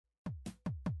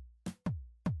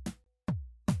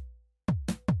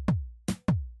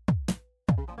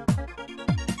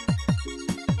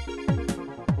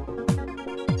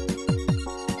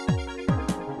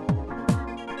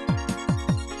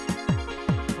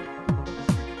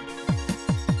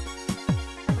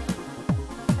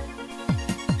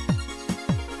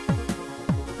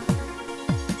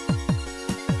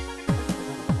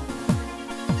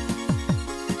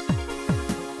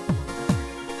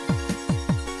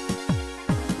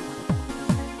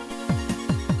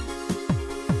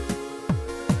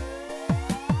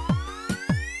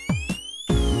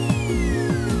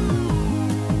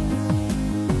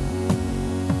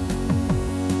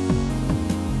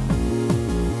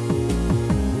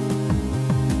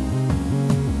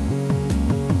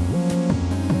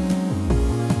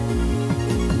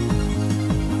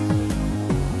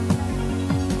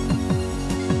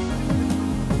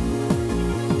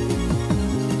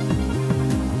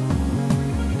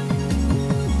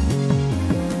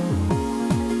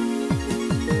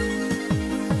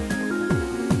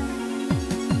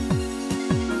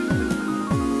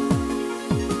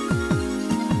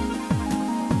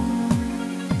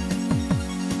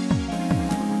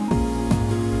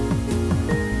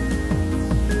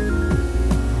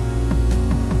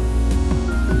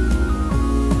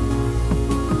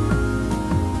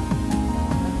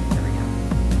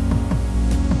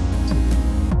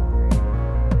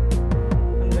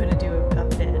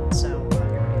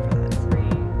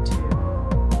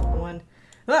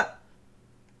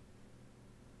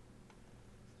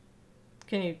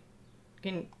Can you...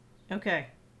 Okay.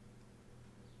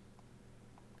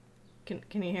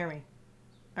 Can you hear me?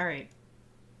 Alright.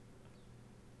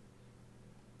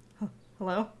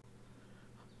 Hello?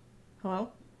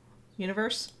 Hello?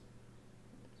 Universe?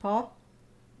 Paul?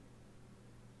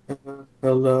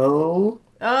 Hello?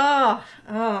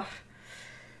 Oh,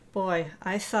 boy,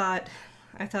 I thought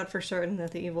for certain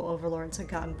that the evil overlords had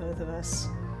gotten both of us.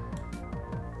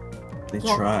 They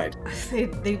Well, tried.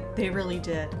 They really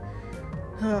did.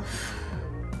 Ugh.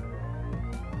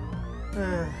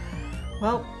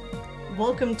 Well,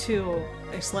 welcome to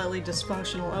a slightly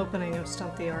dysfunctional opening of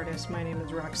Stump the Artist. My name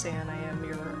is Roxanne. I am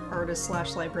your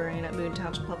artist/librarian at Moon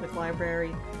Township Public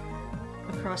Library.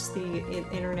 Across the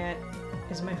internet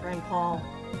is my friend Paul.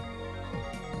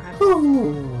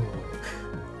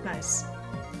 Nice.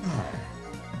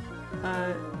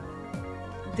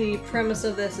 The premise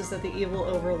of this is that the evil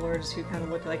overlords, who kind of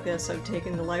look like this, have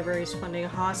taken the library's funding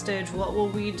hostage. What will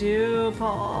we do,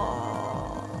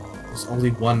 Paul? There's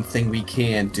only one thing we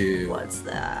can do. What's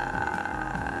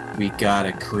that? We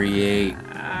gotta create. We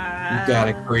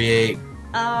gotta create.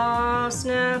 Oh,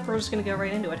 snap. We're just gonna go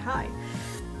right into it. Hi.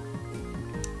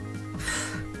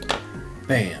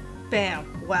 Bam.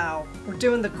 Bam. Wow. We're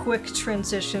doing the quick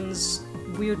transitions,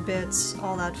 weird bits,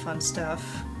 all that fun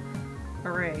stuff.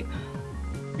 Alright.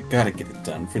 We gotta get it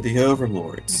done for the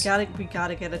overlords. We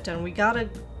gotta get it done. We gotta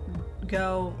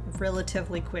go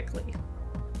relatively quickly.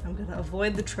 I'm gonna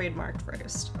avoid the trademark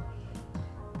first.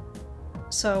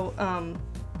 So,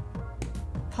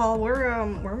 Paul,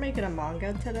 we're making a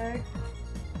manga today.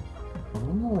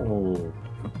 Oh,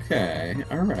 okay.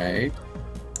 Alright.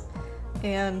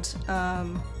 And,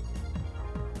 oh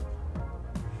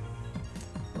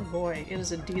boy, it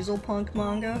is a Dieselpunk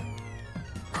manga.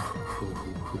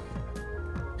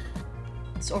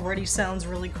 This already sounds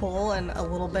really cool and a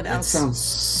little bit That sounds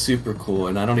super cool,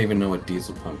 and I don't even know what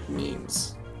Dieselpunk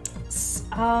means.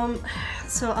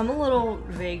 So I'm a little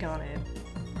vague on it.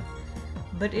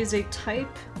 But is a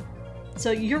type... So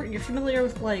you're familiar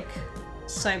with, like,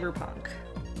 cyberpunk.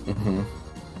 Mm-hmm.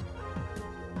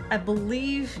 I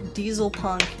believe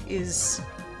Dieselpunk is,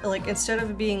 like, instead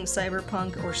of being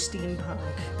cyberpunk or steampunk,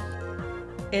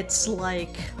 it's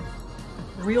like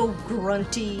real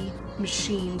grunty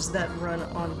machines that run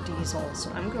on diesel.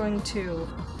 So I'm going to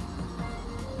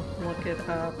look it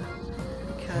up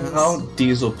because... How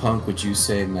Dieselpunk would you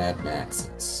say Mad Max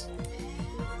is?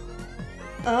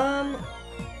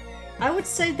 I would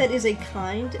say that is a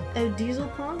kind of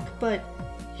Dieselpunk, but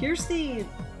here's the,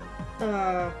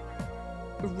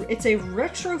 it's a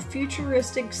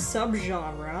retro-futuristic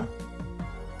subgenre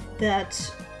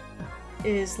that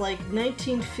is like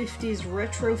 1950s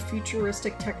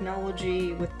retro-futuristic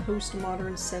technology with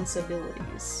postmodern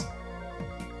sensibilities.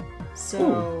 So...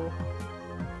 Ooh.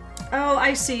 Oh,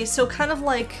 I see. So kind of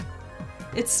like...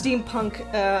 It's steampunk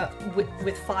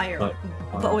with fire,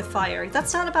 but with fire.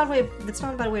 That's not a bad way. That's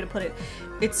not a bad way to put it.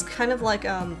 It's kind of like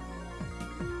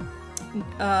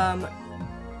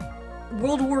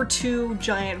World War II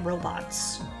giant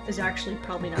robots is actually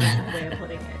probably not a good way of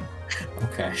putting it.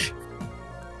 Okay.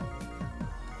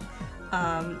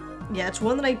 Yeah, it's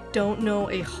one that I don't know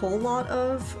a whole lot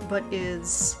of, but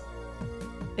is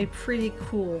a pretty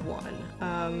cool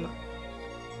one.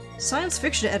 Science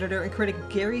fiction editor and critic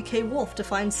Gary K. Wolfe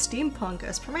defines steampunk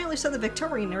as primarily set in the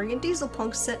Victorian era and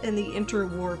dieselpunk set in the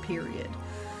interwar period.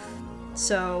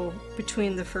 So,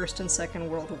 between the First and Second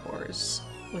World Wars,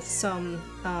 with some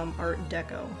Art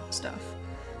Deco stuff.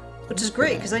 Which is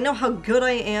great, because I know how good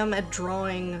I am at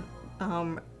drawing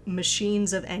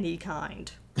machines of any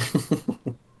kind.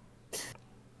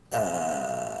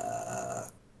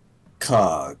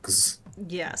 Cogs.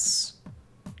 Yes.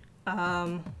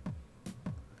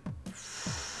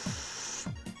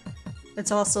 It's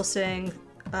also saying,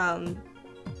 the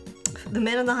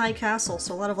Man in the High Castle,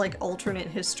 so a lot of, like, alternate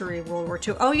history of World War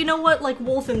II. Oh, you know what? Like,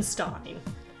 Wolfenstein.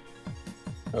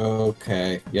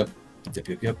 Okay, yep.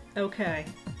 Yep. Okay.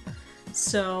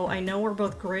 So, I know we're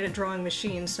both great at drawing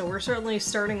machines, so we're certainly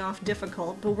starting off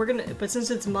difficult, but since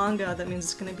it's manga, that means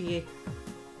it's gonna be...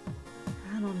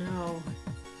 I don't know.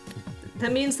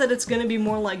 That means that it's gonna be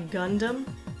more like Gundam.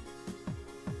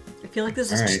 I feel like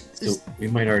this is... Alright, so we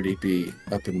might already be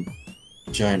up in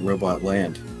giant robot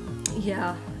land.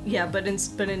 Yeah, but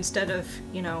instead of,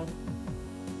 you know,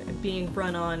 being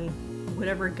run on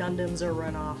whatever Gundams are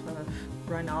run off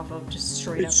of just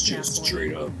straight up It's just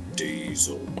straight up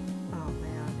diesel. Oh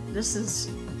man,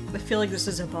 I feel like this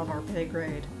is above our pay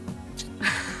grade.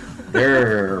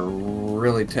 They're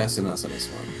really testing us on this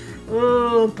one.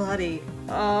 Oh buddy.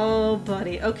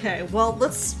 Okay, well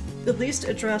let's at least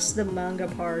address the manga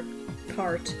part.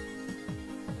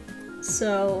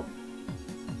 So,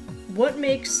 what's an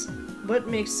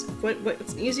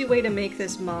easy way to make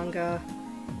this manga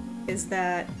is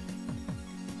that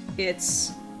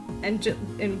it's,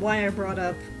 and why I brought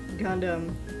up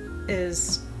Gundam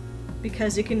is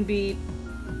because it can be,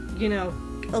 you know,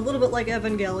 a little bit like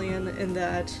Evangelion in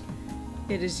that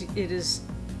it is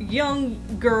young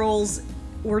girls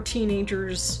or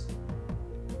teenagers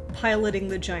piloting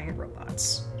the giant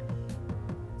robots.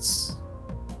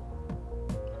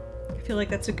 I feel like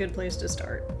that's a good place to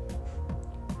start.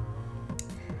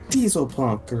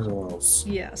 Dieselpunk girls.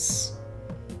 Yes.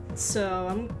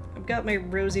 So I've got my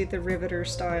Rosie the Riveter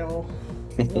style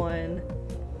one.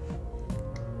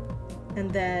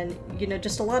 And then, you know,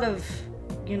 just a lot of,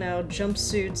 you know,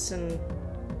 jumpsuits and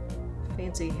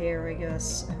fancy hair, I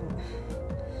guess.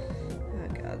 Oh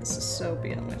god, this is so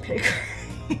beyond my pay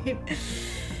grade.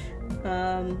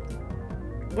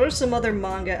 What are some other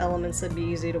manga elements that'd be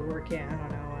easy to work in? I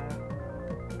don't know.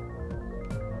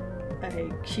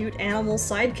 A cute animal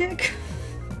sidekick?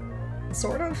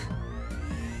 Sort of?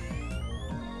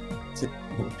 It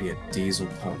would be a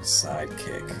Dieselpunk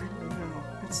sidekick. I don't know.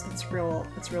 It's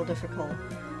real difficult.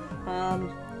 I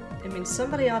mean,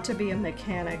 somebody ought to be a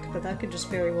mechanic, but that could just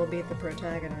very well be the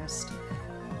protagonist.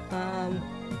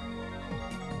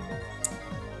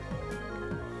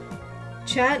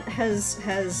 Chat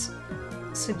has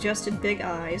suggested big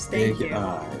eyes. Thank you. Big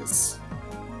eyes.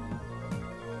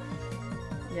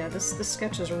 Yeah, this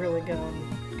sketch is really going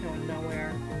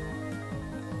nowhere.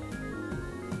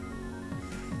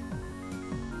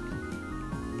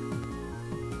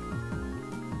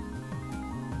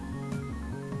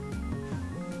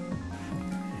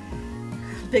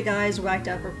 Big eyes, whacked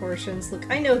out proportions. Look,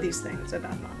 I know these things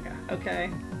about manga,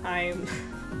 okay?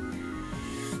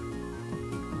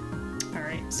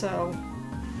 Alright, so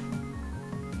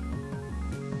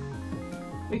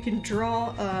we can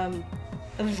draw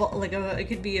it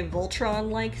could be a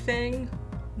Voltron-like thing,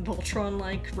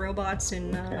 Voltron-like robots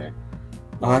in. Okay.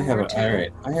 I have an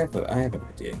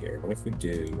idea here. What if we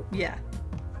do? Yeah.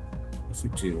 If we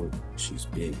do, she's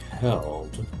being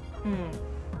held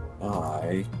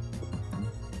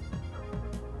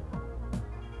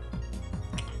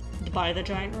by the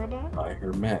giant robot. By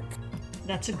her mech.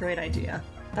 That's a great idea.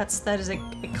 That is a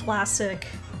classic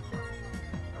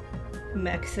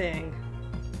mech thing.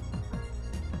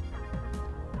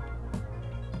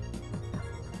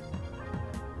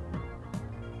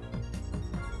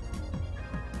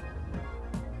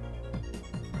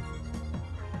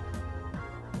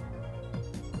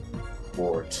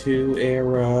 War II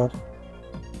era.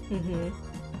 Mm-hmm.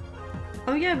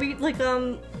 Oh yeah,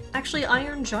 actually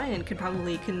Iron Giant could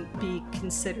probably be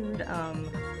considered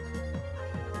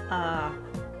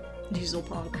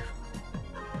Dieselpunk.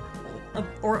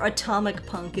 Or Atomic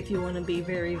Punk if you want to be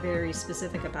very, very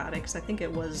specific about it, because I think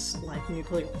it was like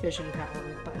nuclear fission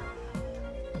powered, but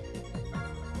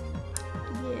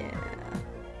yeah.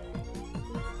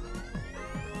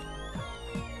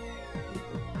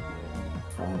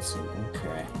 Awesome. Okay.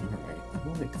 Alright. I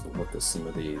like to look at some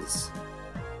of these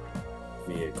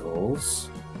vehicles.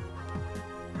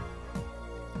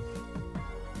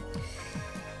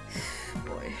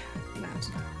 Boy, that's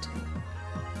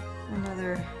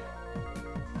another.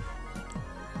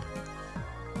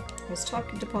 I was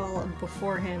talking to Paul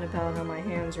beforehand about how my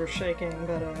hands were shaking,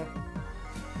 but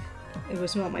it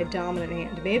was not my dominant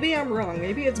hand. Maybe I'm wrong.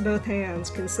 Maybe it's both hands,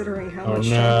 considering how much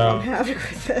trouble I'm having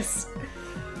with this.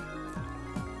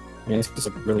 Yeah, it's just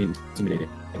really intimidating.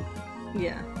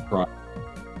 Yeah. Right.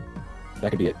 That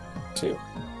could be it, too.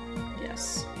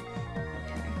 Yes.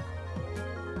 Okay.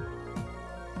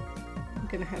 I'm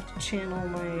gonna have to channel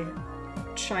my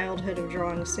childhood of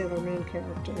drawing Sailor Moon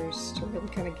characters to really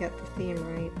kind of get the theme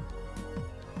right.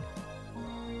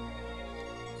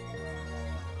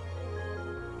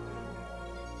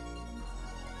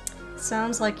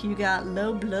 Sounds like you got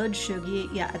low blood sugar.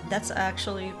 Yeah, that's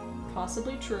actually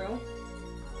possibly true.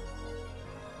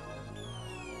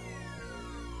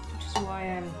 Which is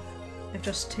why I've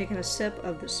just taken a sip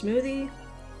of the smoothie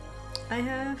I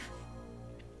have.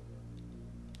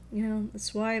 You know,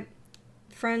 that's why,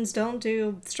 friends, don't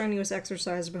do strenuous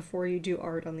exercise before you do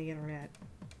art on the internet.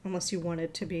 Unless you want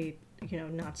it to be, you know,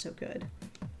 not so good.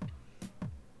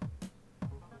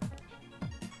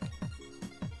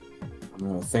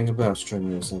 Think about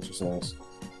strenuous exercise.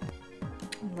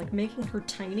 Like making her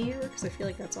tinier, because I feel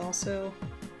like that's also...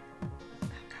 Oh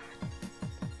god.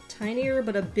 Tinier,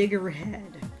 but a bigger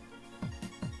head.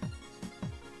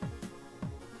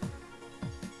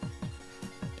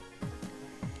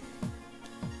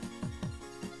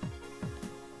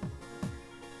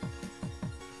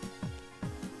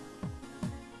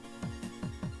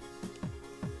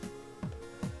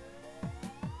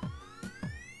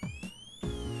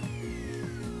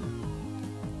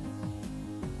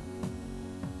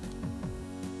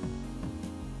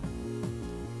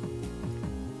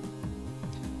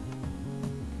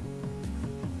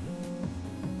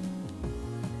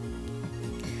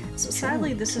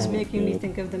 Sadly, this is making me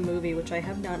think of the movie, which I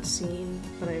have not seen,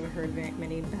 but I've heard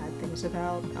many bad things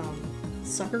about.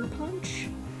 Sucker Punch?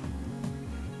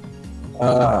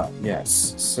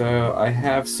 Yes. So I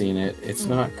have seen it. It's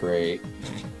not great.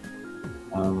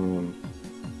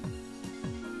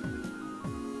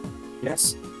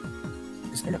 Yes.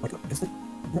 Is there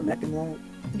a mech in that?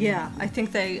 Yeah, I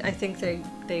think they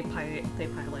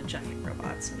pilot giant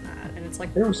robots in that, and it's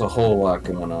like There was a whole lot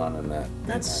going on in that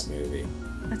movie.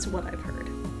 That's what I've heard.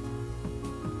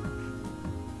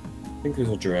 I think there's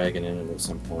a dragon in it at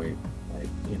some point, like,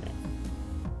 you know.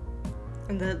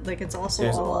 And that, like, it's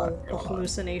also all a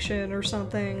hallucination or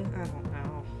something. I don't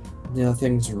know.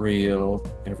 Nothing's real.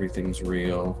 Everything's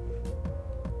real.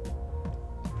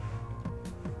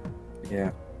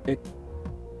 Yeah.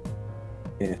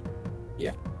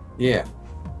 Yeah.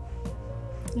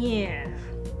 Yeah.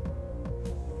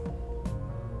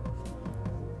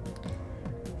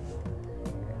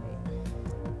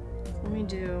 Let me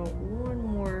do one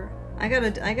more. I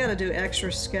gotta do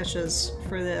extra sketches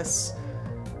for this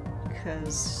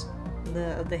because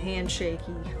the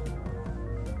handshaky.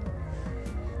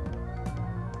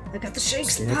 I got the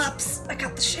shakes, Pops! I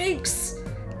got the shakes!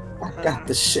 I got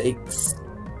the shakes.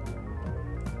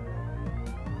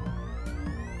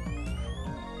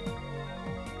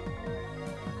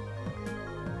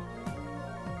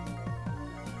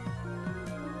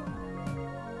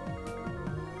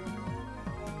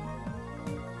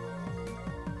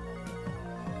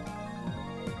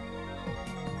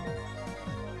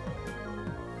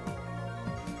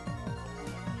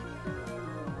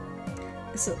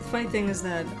 So the funny thing is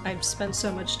that I've spent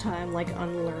so much time like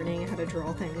unlearning how to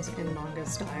draw things in manga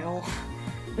style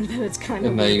that it's kind of.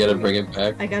 And now you gotta bring it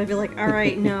back. I gotta be like, all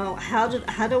right, no, how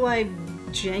do I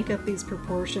jank up these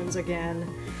proportions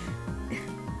again?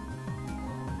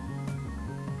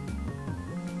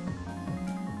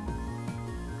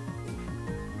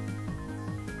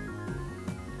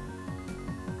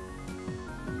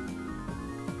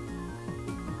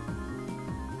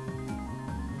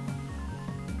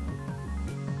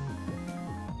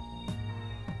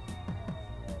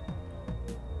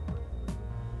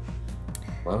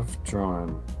 Love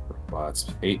drawing robots,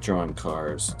 hate drawing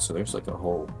cars, so there's like a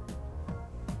whole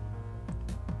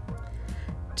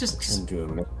just do a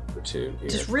minute or two here.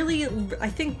 Just really, I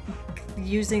think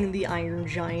using the Iron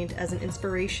Giant as an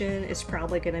inspiration is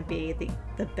probably going to be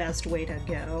the best way to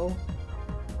go.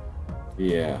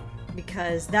 Yeah.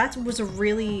 Because that was a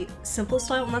really simple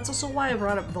style, and that's also why I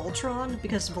brought up Voltron,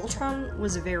 because Voltron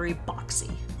was very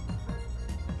boxy.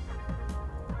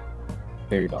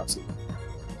 Very boxy.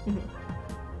 Mm-hmm.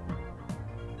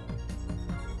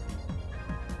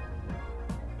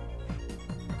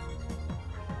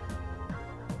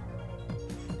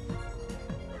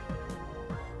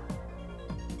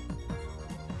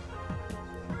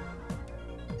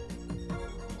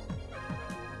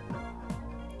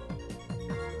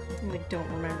 I don't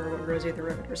remember what Rosie the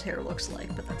Riveter's hair looks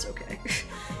like, but that's okay.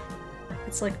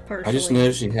 It's like partially... I just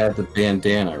noticed she had the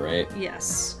bandana, right?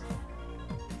 Yes.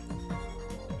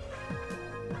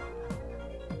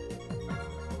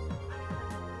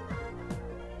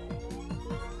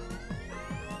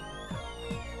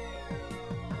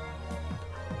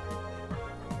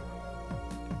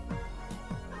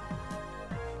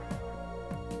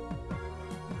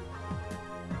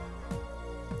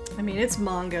 I mean, it's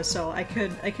manga, so I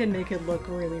could make it look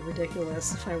really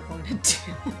ridiculous if I wanted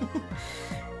to.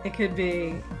 It could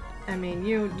be, I mean,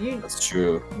 you. That's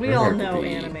true. We all know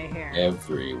anime hair.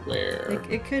 Everywhere.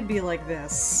 It could be like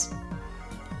this.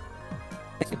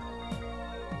 You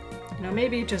know,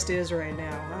 maybe it just is right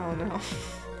now. I don't know.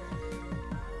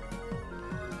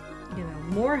 You know,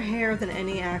 more hair than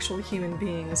any actual human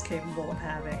being is capable of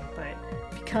having, but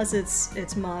because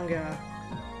it's manga,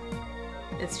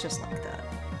 it's just like that.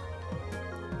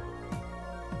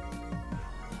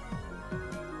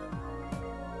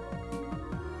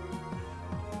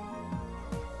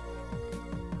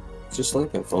 Just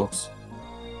like that, folks.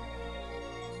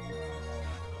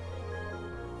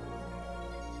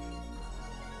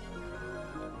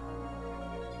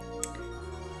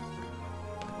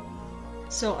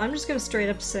 So I'm just gonna straight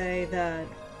up say that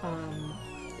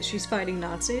she's fighting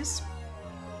Nazis.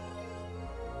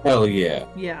 Hell yeah.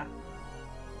 Yeah.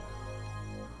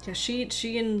 Yeah,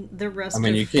 she and the rest. I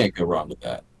mean, you can't go wrong with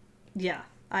that. Yeah,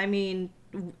 I mean,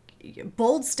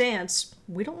 bold stance.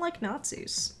 We don't like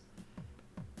Nazis.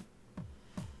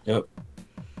 Yep.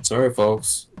 Sorry,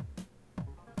 folks.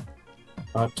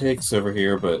 Hot takes over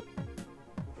here, but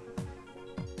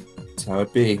it's how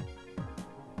it be.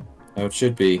 How it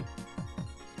should be.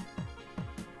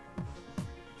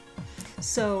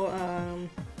 So,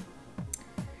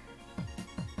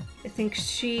 think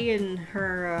she and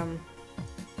her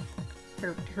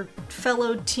her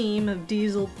fellow team of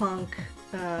Dieselpunk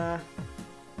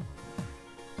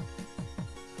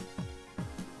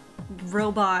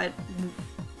robot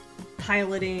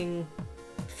piloting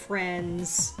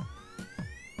friends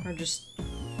are just,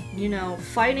 you know,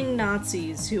 fighting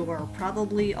Nazis who are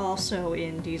probably also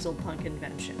in Dieselpunk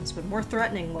conventions, but more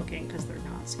threatening looking because they're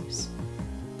Nazis.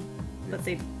 But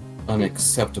they...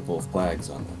 Unacceptable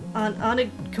flags on them.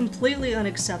 Completely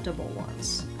unacceptable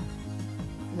ones.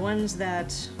 Ones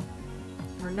that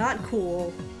are not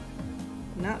cool,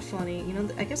 not funny. You know,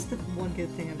 I guess the one good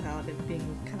thing about it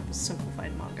being kind of a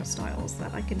simplified manga style is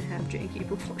that I can have janky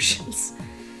proportions.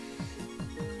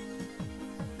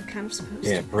 Kind of supposed to.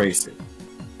 Yeah, brace it.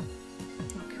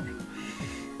 Okay.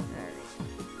 Alright.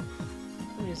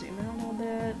 Let me zoom out a little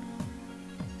bit.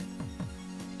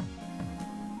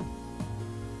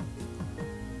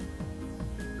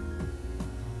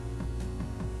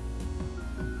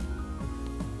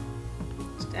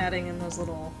 Just adding in those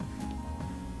little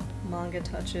manga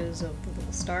touches of the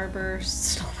little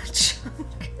starbursts and all that junk.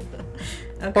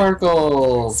 Okay.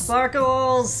 Sparkles!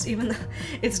 Sparkles! Even though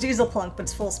it's Dieselpunk, but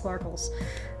it's full of sparkles.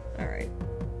 Alright.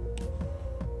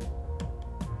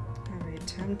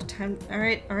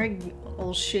 Alright, alright,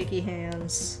 old shaky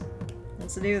hands.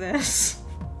 Let's do this.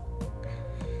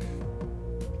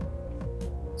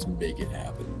 Let's make it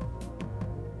happen.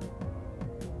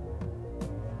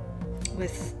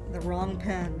 With the wrong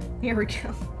pen. Here we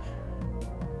go.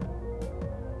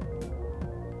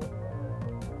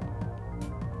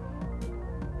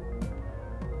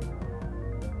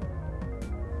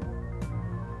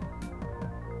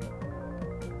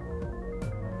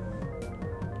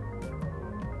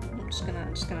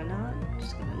 Just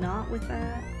gonna knot with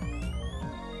that.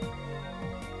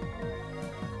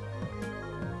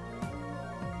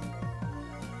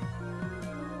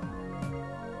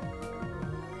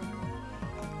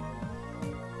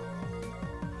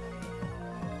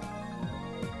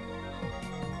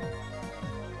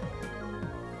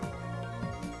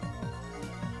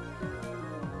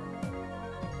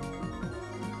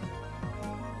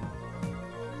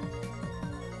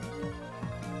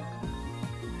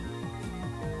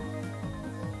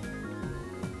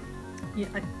 Yeah,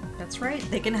 that's right.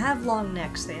 They can have long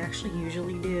necks. They actually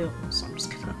usually do. So I'm just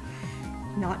gonna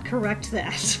not correct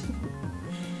that.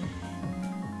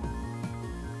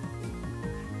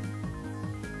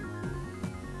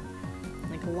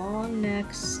 Like long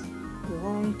necks,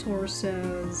 long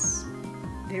torsos,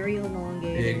 very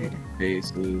elongated. Big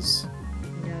faces.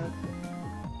 Yep.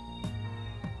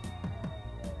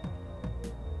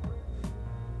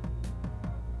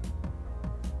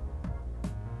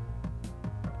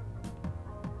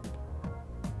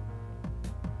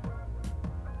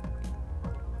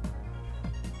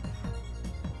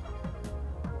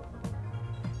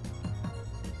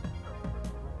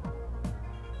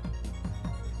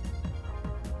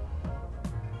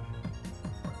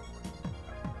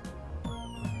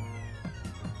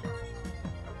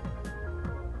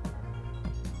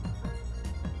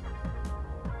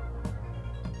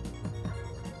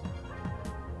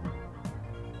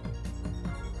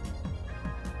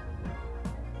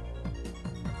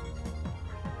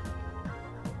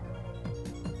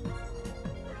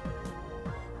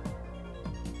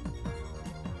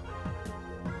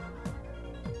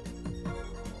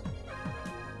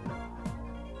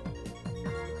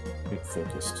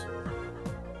 Focused.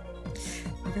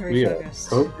 Very focused.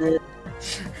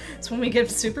 Focused. It's when we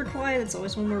get super quiet, it's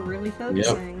always when we're really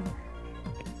focusing.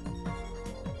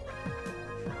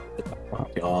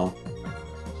 Yep. Y'all.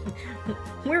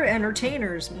 We're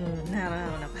entertainers. I don't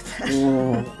know about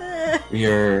that. We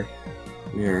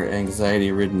are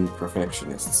anxiety-ridden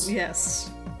perfectionists.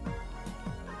 Yes.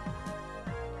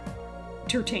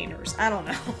 Entertainers. I don't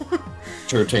know.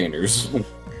 Entertainers.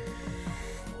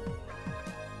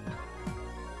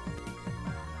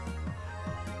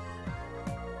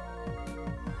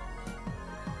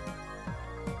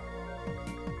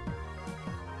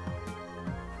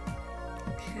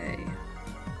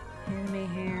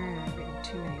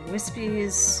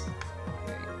 Wispies.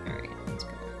 Alright, let's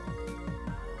go.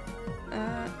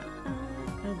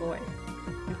 Oh boy.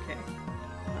 Okay.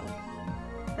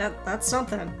 Well, that's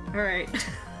something. Alright.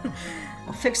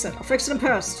 I'll fix it. I'll fix it in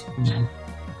post.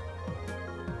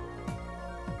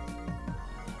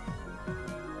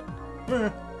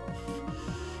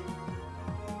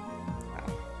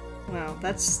 Wow,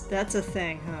 that's a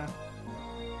thing, huh?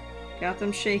 Got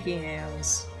them shaky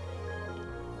hands.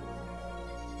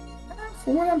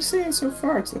 From what I'm seeing so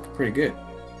far, it's looking pretty good.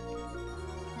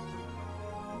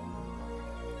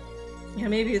 Yeah,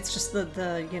 maybe it's just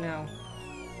the you know,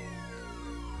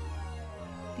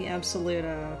 the absolute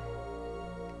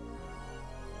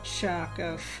shock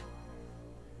of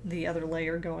the other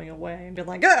layer going away and be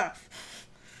like, ah!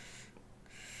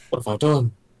 What have I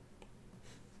done?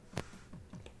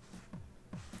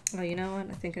 Oh, you know what?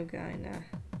 I think I'm going to...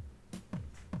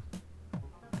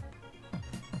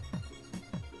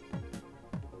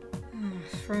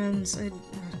 friends,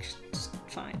 just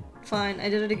fine. Fine, I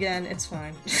did it again, it's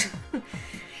fine.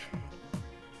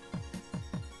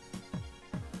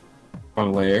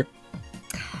 Wrong layer.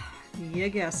 You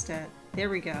guessed it. There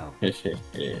we go. There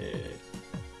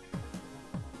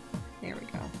we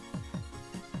go.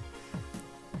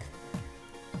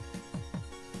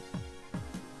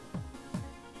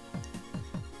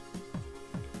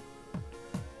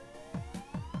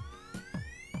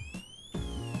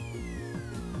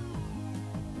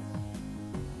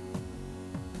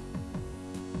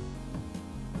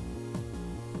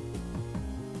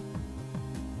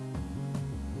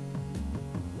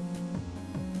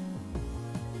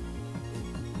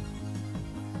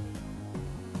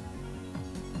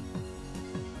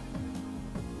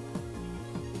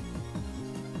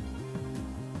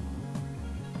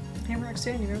 Hey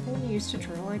Roxanne, you remember when you used to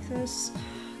draw like this?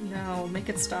 No, make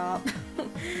it stop.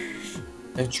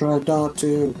 I tried not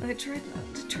to. I tried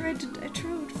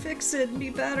to fix it and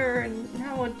be better, and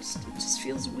now it just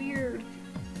feels weird.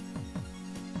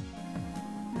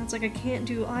 Now it's like I can't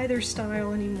do either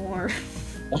style anymore.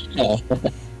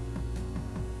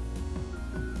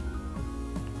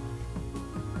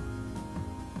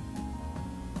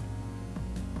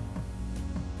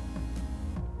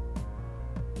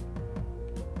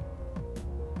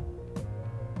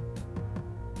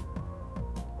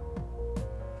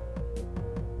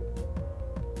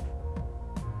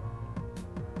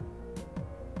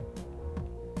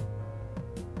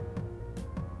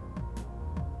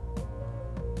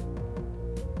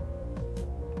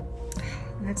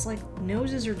 And it's like,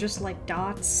 noses are just like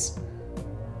dots.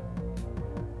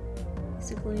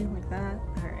 Basically, like that.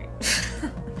 Alright.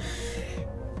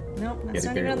 Nope, that's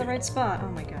not even on the right spot. Oh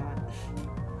my god.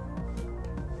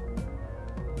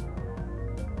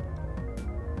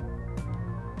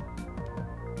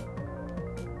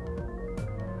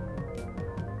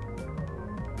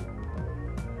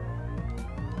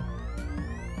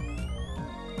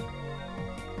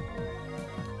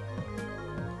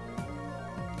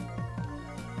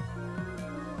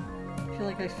 I feel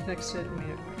like I fixed it and made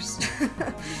it worse.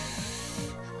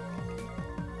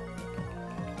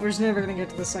 We're just never gonna get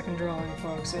to the second drawing,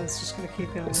 folks. It's just gonna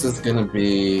keep going. This is gonna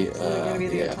be, it's gonna be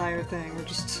the entire thing. We're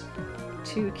just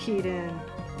too keyed in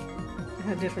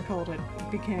how difficult it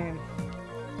became.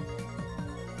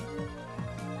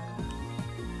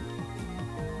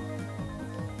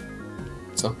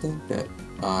 Something that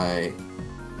I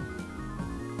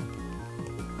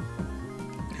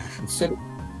consider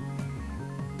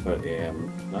but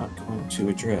am not going to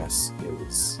address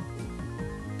is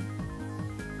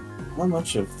how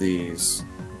much of these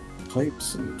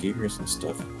pipes and gears and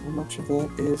stuff, how much of that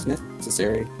is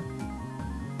necessary?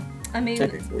 I mean,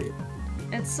 technically.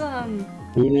 It's,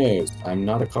 Who knows? I'm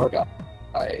not a car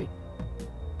guy.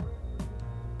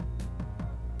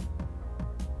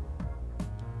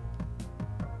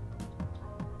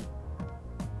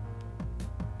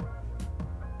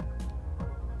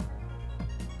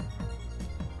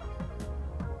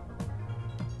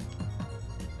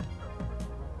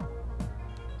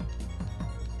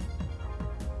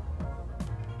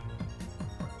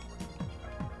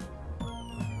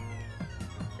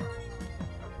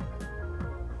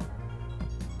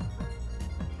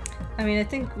 I mean, I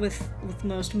think with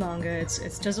most manga,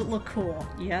 it's does it look cool?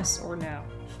 Yes or no?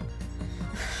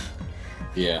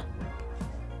 Yeah.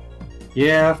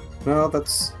 Yeah, well,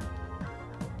 that's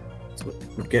what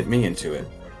would get me into it.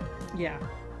 Yeah.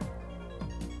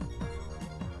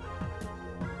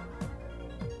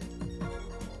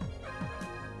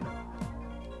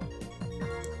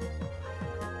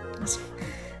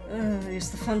 It's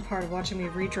the fun part of watching me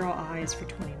redraw eyes for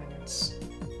 20 minutes.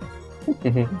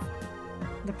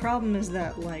 The problem is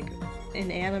that, like,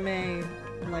 in anime,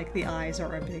 like, the eyes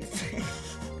are a big thing.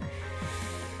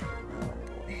 Oh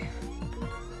boy.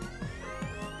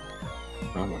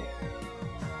 Probably.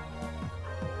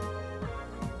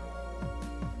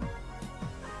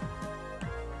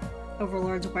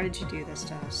 Overlords, why did you do this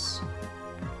to us?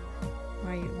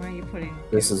 Why are you putting...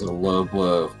 This is a low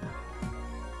blow.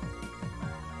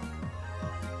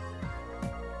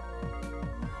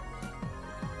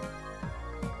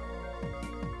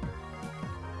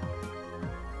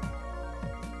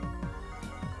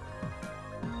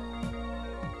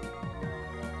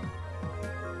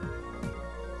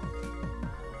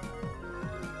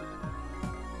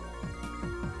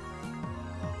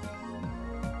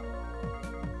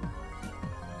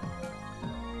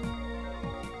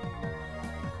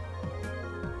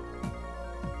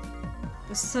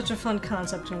 It's such a fun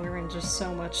concept, and we're in just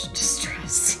so much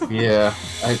distress. Yeah,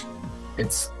 I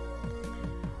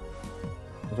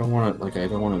don't want to, like, I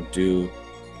want to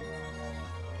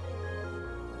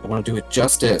do it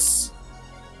justice.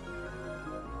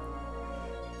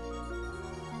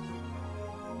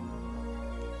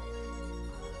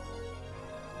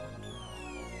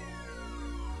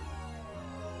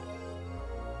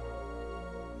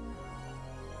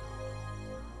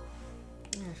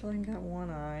 I feel like I got one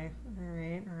eye.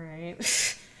 Alright, alright.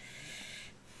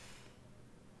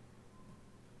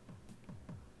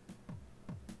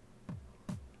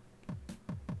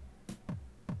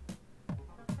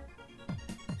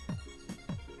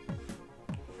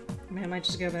 I mean, I might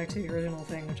just go back to the original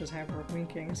thing, which is have her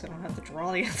winking, so I don't have to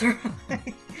draw the other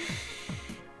eye.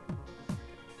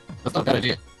 That's not a bad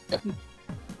idea. Yeah.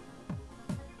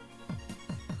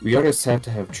 We artists have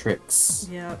to have tricks.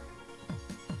 Yep.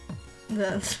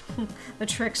 The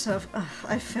tricks of,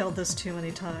 I've failed this too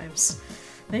many times.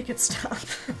 Make it stop.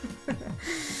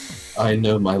 I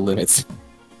know my limits.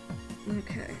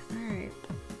 Okay, alright.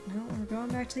 No, we're going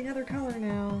back to the other color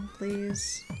now.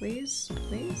 Please. Please?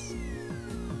 Please?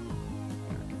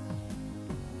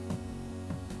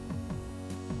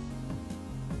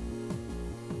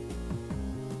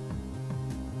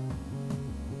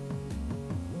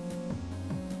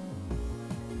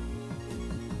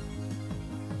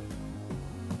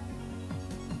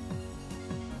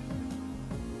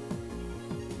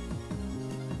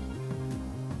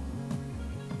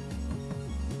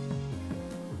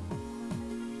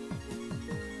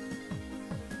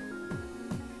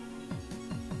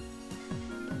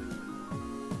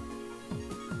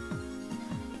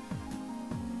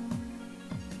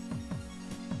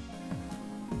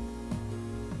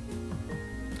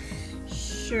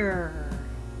 Sure.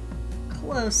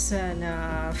 Close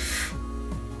enough.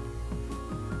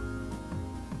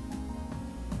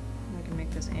 I can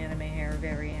make this anime hair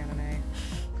very anime.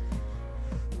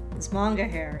 It's manga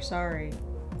hair, sorry.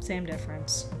 Same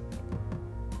difference.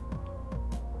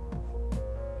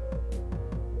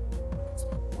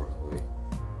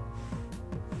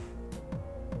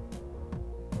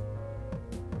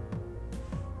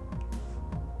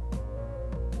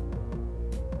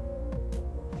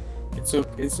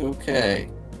 It's okay.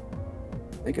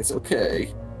 I think it's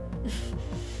okay.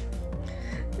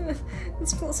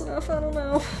 It's close enough, I don't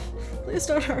know. Please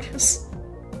don't hurt us.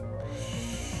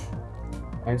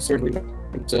 I certainly don't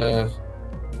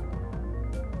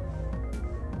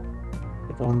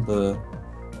put on the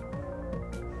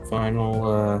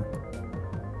final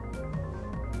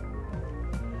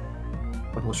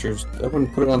publisher's. I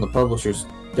wouldn't put it on the publisher's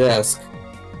desk.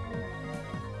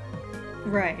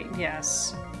 Right,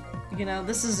 yes. You know,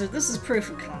 this is proof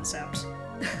of concept.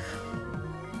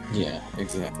 Yeah,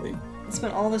 exactly. I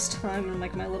spent all this time in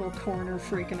like my little corner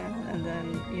freaking out, and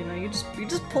then you know you just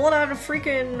pull it out a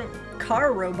freaking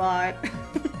car robot.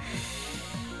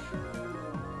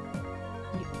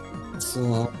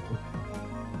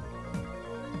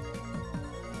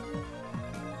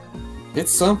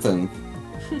 It's something.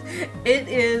 It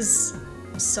is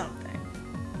something.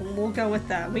 We'll go with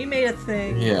that. We made a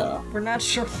thing. Yeah. We're not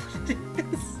sure what it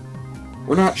is.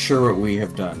 We're not sure what we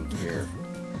have done here.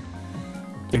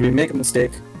 Did we make a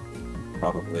mistake?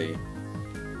 Probably.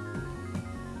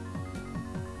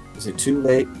 Is it too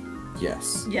late?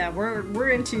 Yes. Yeah,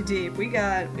 we're in too deep. We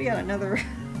got another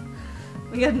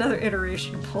we got another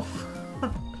iteration pull.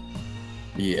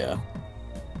 Yeah.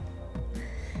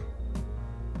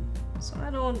 So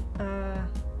I don't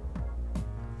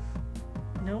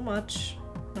know much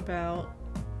about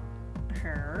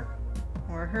her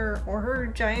or her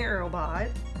giant robot.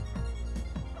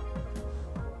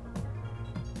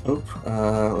 Oh,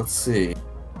 let's see.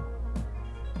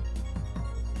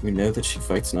 We know that she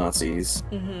fights Nazis.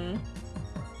 Mm-hmm.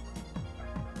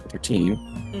 With her team.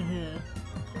 Mm-hmm.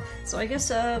 So I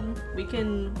guess we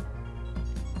can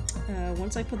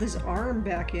once I put this arm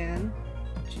back in.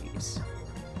 Jeez.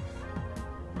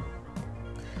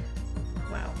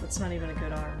 Wow, that's not even a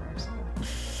good arm, actually.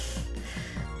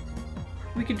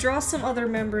 We could draw some other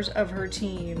members of her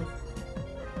team.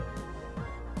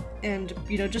 And,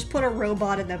 you know, just put a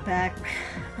robot in the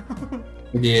background.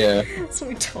 Yeah. So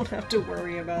we don't have to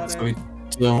worry about it. So we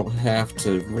don't have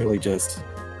to really just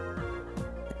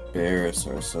embarrass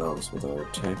ourselves with our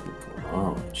technical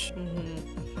knowledge. Mm-hmm.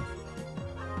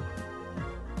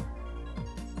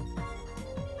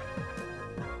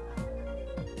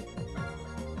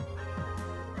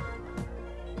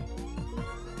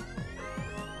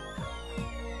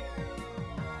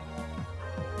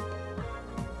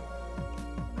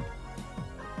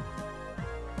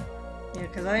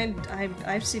 because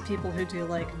I see people who do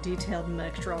like detailed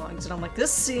mech drawings, and I'm like,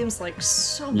 this seems like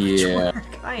so much work.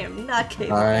 I am not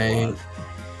capable of.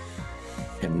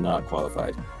 I am not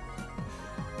qualified.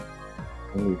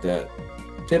 I leave that.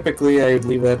 Typically, I would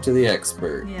leave that to the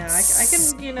experts. Yeah, I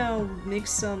can, you know, make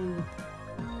some.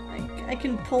 I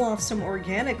can pull off some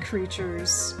organic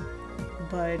creatures,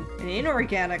 but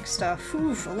inorganic stuff,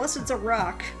 oof, unless it's a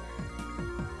rock,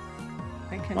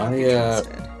 I cannot be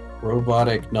trusted.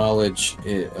 Robotic knowledge,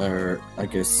 or I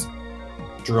guess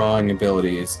drawing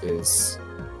abilities, is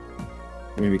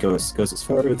maybe goes as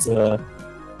far as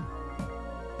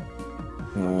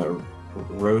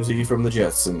Rosie from the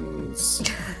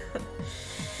Jetsons.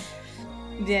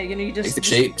 Yeah, you know, you just basic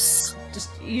shapes,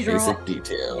 you draw basic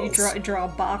details. You draw a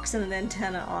box and an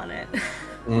antenna on it.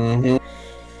 Mm-hmm.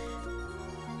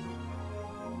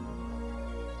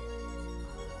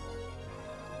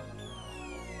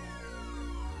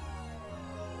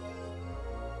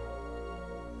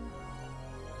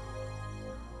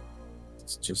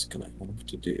 It's just gonna have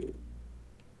to do.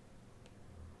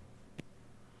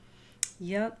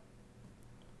 Yep.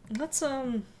 Let's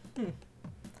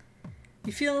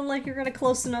You feeling like you're at a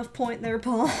close enough point there,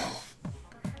 Paul?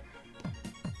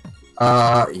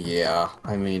 Yeah.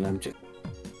 I mean, I'm just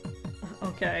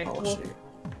okay. polishing it.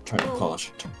 Trying to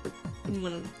polish it.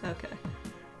 Okay.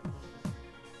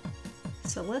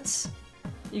 So let's.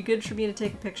 You good for me to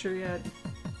take a picture yet?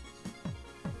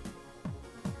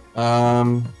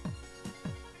 Okay,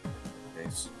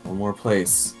 so one more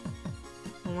place.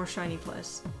 One more shiny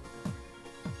place.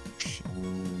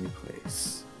 Shiny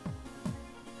place.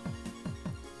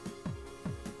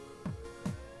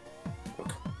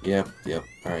 Okay. Yep.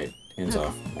 Alright, hands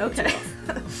off. Okay.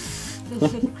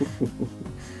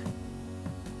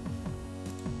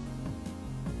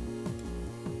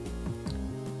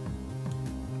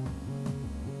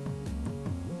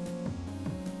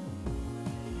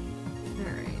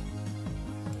 Alright.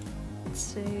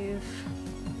 Save.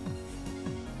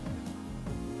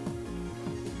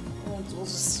 We'll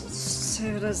just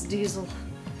save it as Dieselpunk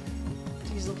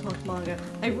manga.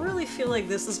 I really feel like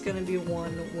this is gonna be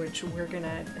one which we're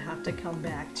gonna have to come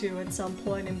back to at some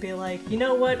point and be like, you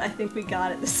know what, I think we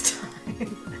got it this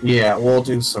time. Yeah, we'll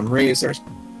do some research.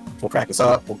 We'll practice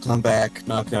up, we'll come back,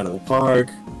 knock it out of the park.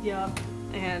 Yep,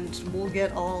 and we'll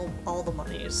get all the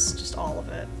monies, just all of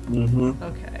it. Mm-hmm.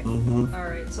 Okay. Mm-hmm.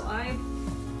 Alright, so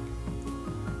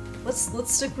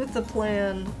let's stick with the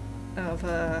plan of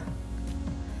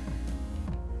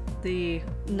the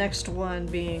next one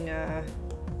being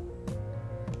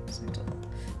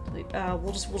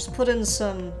we'll just put in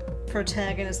some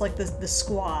protagonists, like the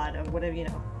squad of whatever, you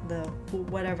know,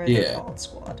 whatever they're called,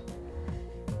 squad.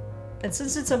 And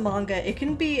since it's a manga, it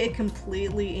can be a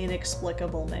completely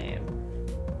inexplicable name.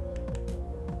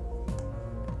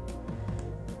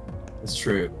 It's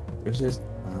true. There's just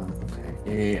okay.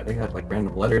 Yeah, they got like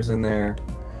random letters in there.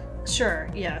 Sure,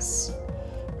 yes.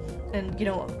 And you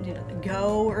know,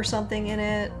 go or something in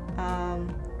it,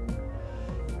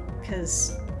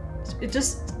 because it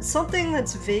just something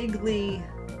that's vaguely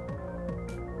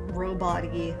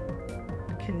robot-y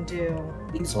can do.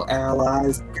 Diesel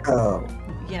allies go.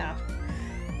 Yeah.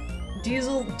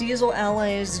 Diesel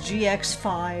allies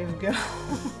GX5 go,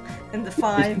 and the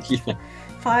 5 Yeah.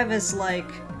 5 is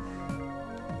like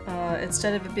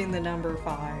instead of it being the number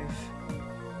 5,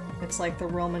 it's like the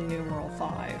Roman numeral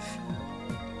 5.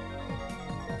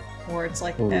 Or it's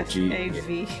like FAV.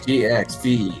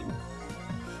 GXV.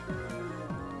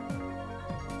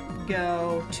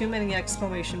 Go. Too many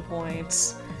exclamation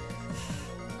points.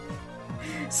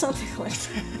 Something like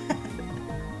that.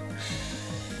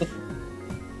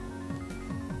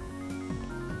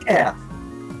 Yeah.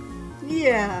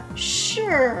 Yeah,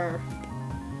 sure.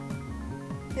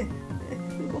 It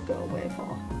will go away,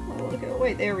 Paul. It will go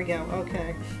away. There we go.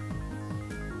 Okay.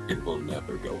 It will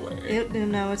never go away.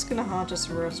 No, it's gonna haunt us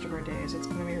the rest of our days. It's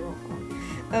gonna be real fun.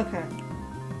 Okay.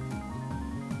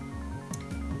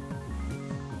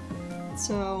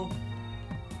 So,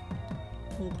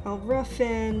 I'll rough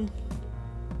in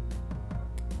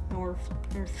our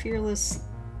fearless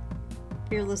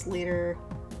leader.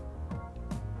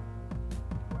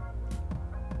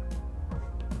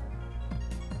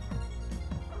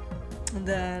 And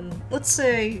then, let's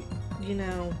say, you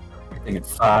know... I think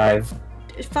it's 5.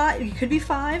 5, it could be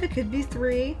 5, it could be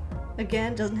 3.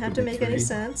 Again, doesn't have to make any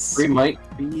sense. 3 might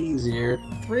be easier.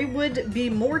 3 would be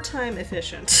more time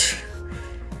efficient.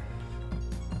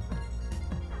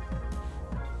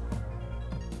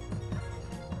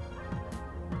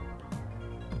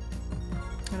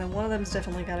 And then one of them's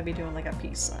definitely got to be doing like a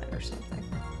peace sign or something.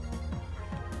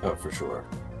 Oh, for sure.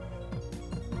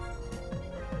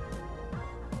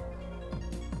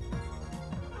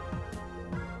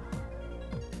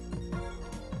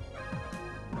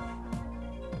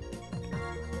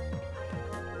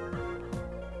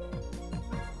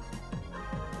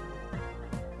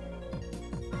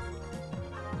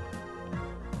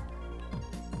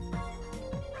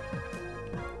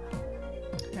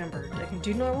 Remember, I can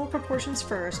do normal proportions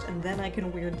first, and then I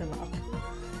can weird them up.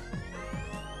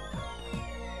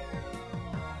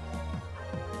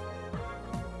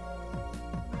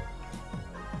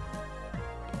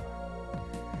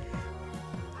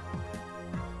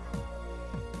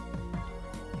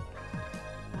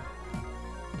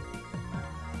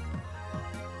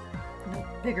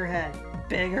 Nope, bigger head.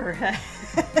 Bigger head.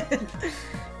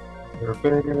 They're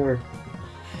bigger.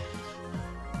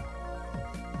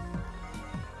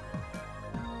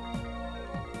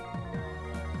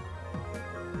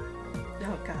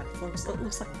 Oh god, it looks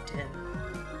like I'm dead.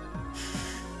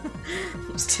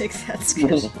 Let's take that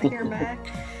sketch layer back.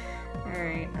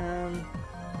 Alright,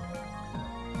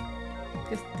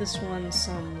 give this one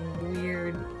some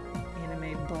weird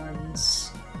anime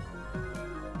buns.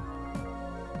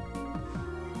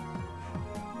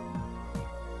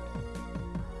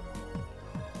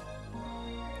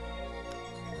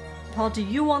 Paul, do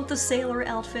you want the sailor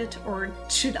outfit, or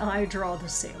should I draw the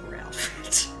sailor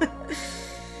outfit?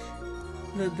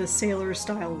 the sailor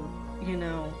style, you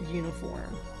know,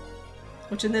 uniform.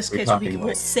 Which in this case, we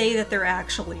will say that they're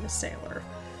actually a sailor.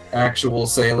 Actual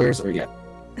sailors, or yeah.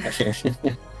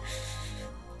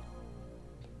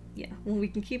 Yeah, well, we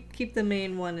can keep the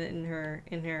main one in her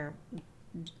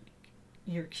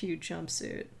cute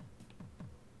jumpsuit.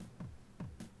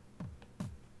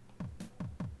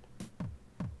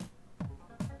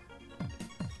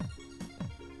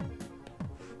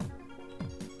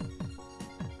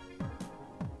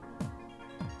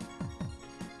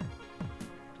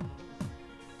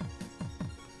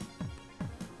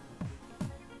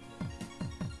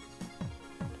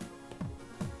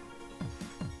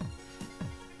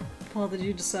 Paul, did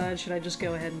you decide, should I just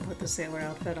go ahead and put the sailor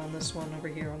outfit on this one over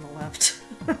here on the left?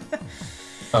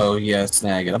 Oh yeah,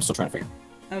 snag it. I'm still trying to figure.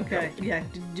 Okay, yeah,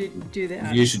 do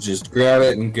that. You should just grab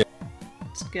it and go.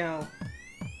 Let's go.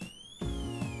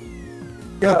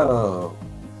 Go!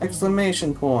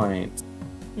 Exclamation point!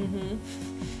 Mm-hmm.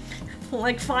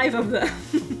 Like 5 of them.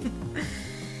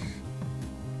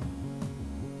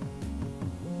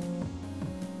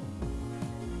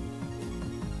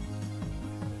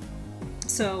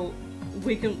 So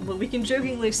we can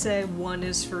jokingly say one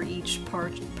is for each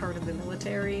part of the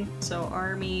military. So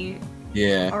Army,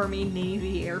 yeah, Army,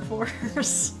 Navy, Air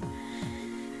Force.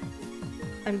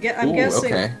 I'm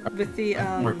guessing okay. with the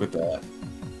work with that.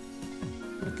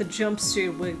 With the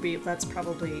jumpsuit that's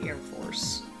probably Air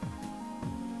Force.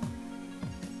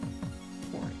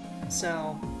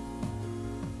 So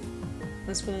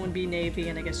this one would be Navy,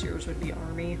 and I guess yours would be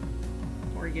Army,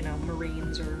 or you know,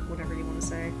 Marines, or whatever you want to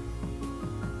say.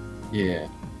 Yeah.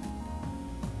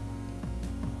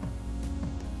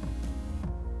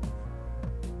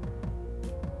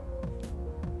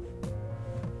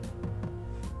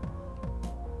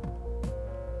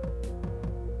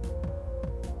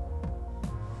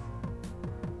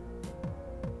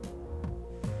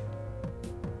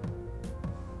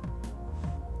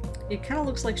 It kind of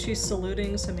looks like she's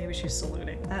saluting, so maybe she's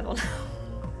saluting. I don't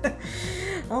know.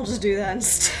 I'll just do that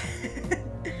instead.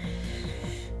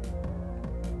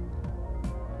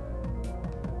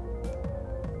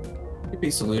 Be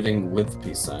saluting with the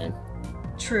peace sign.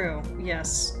 True,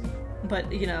 yes.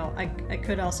 But, you know, I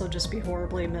could also just be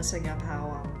horribly messing up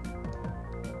how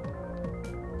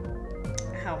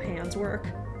hands work.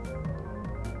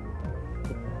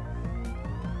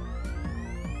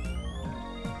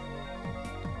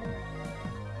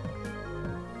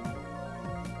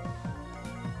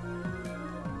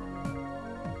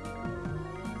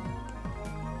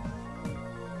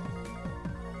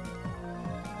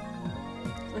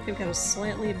 I've got a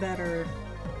slightly better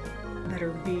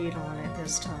bead on it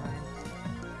this time.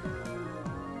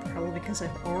 Probably because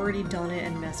I've already done it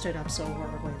and messed it up so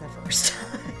horribly the first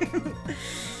time.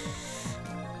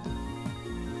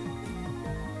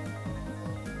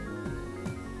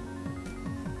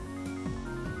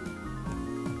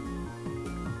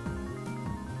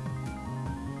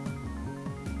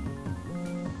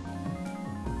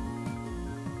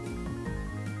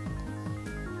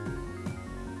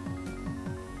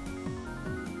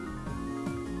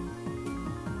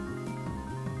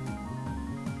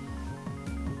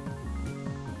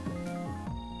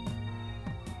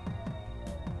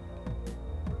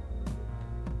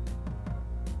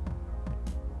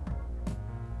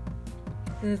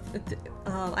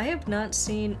 I have not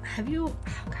seen. Have you?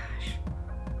 Oh gosh.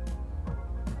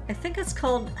 I think it's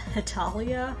called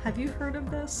Hetalia. Have you heard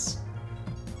of this?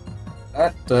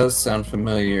 That does sound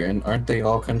familiar, and aren't they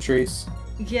all countries?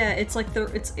 Yeah, it's like they're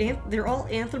all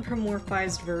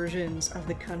anthropomorphized versions of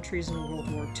the countries in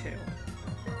World War II.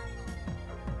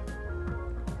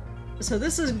 So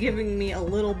this is giving me a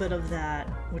little bit of that,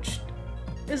 which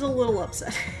is a little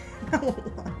upsetting. I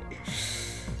won't lie.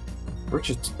 We're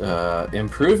just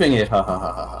improving it, ha ha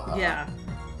ha ha ha. Yeah.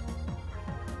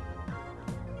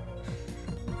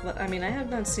 But I mean, I have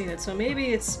not seen it, so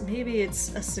maybe it's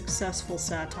a successful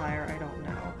satire. I don't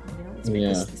know. You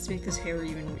know, let's make this hair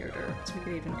even weirder. Let's make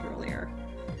it even curlier.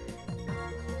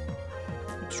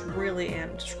 Just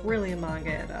really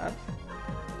manga it up.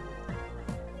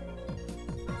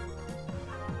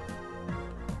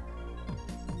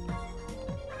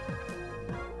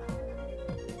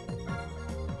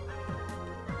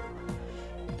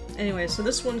 Anyway, so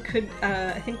this one could,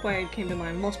 I think why it came to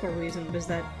mind, multiple reasons, is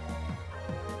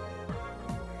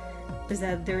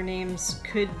that their names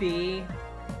could be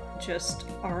just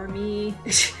Army.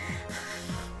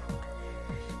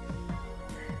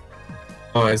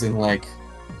 Oh, as in like,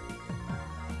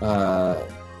 Army.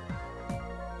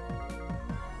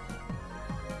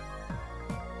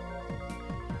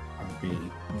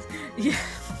 Yeah.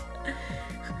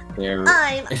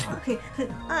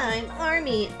 I'm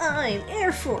Army, I'm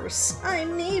Air Force,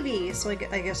 I'm Navy. So I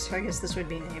guess this would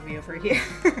be Navy over here.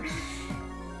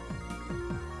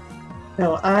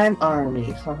 No, I'm Army.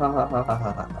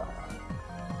 Yeah,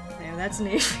 that's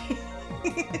Navy.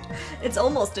 It's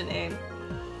almost a name.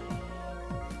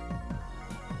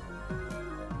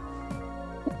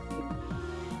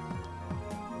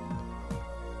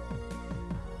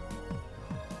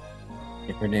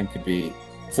 Her name could be...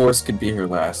 Force could be her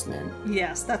last name.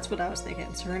 Yes, that's what I was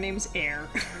thinking. So her name's Air.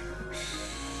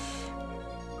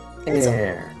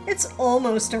 Air. It's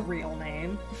almost a real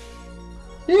name.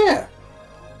 Yeah.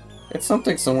 It's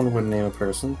something someone would name a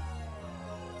person.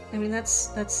 I mean,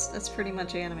 that's pretty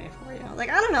much anime for you. Like,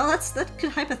 I don't know, that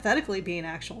could hypothetically be an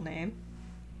actual name.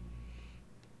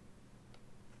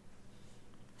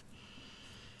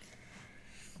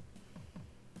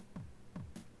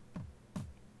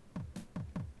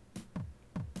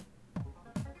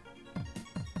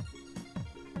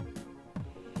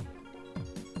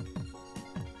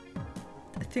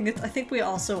 I think we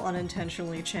also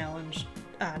unintentionally channeled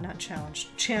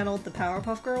the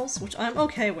Powerpuff Girls, which I'm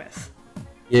okay with.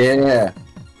 Yeah.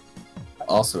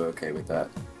 Also okay with that.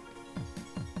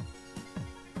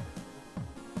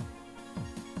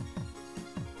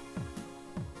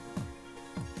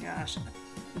 Gosh,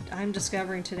 I'm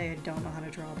discovering today I don't know how to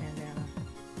draw a bandana.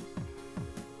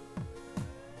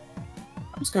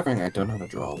 I'm discovering I don't know how to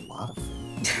draw a lot of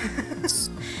things.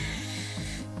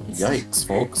 Yikes,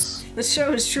 folks. This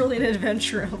show is truly an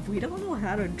adventure of we don't know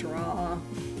how to draw.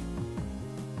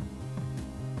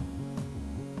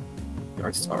 The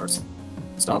art stars.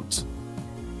 Stumped.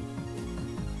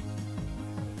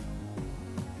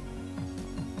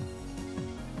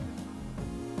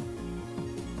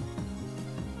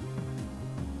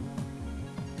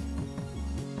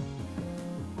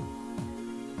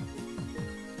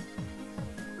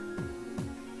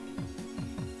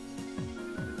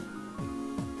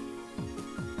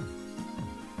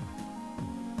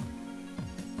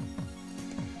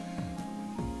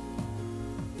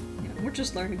 We're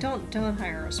just learning. Don't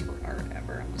hire us for art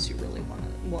ever unless you really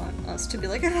want us to be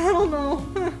like, I don't know.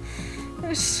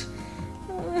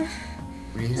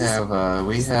 We have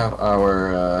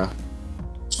our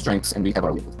strengths and we have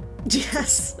our weaknesses.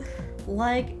 Yes,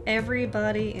 like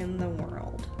everybody in the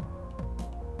world.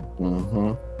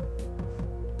 Mm-hmm.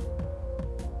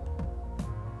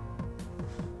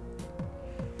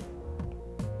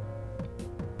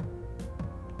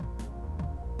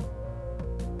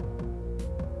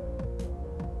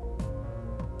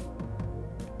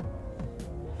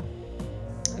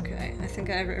 I think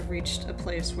I've reached a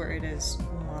place where it is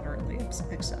moderately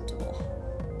acceptable.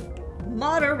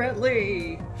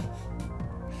 Moderately!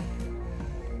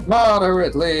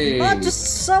 Moderately! Not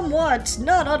just somewhat,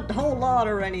 not a whole lot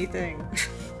or anything.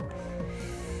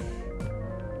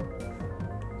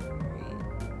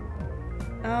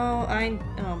 Oh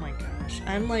my gosh.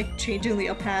 I'm like changing the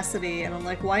opacity and I'm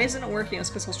like, why isn't it working? It's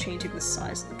because I was changing the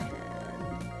size of the pen.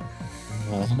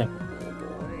 Oh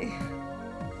boy.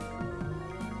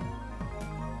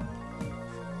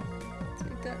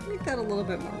 Make that a little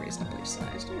bit more reasonably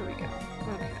sized. Here we go.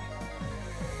 Okay.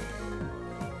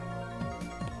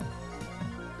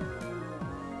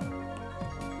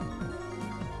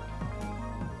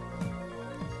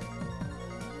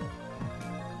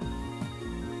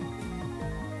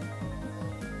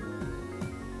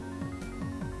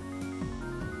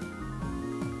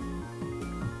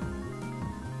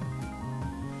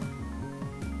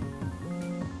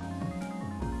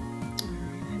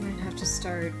 I might have to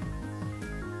start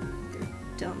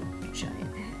dumb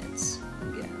giant heads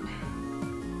again.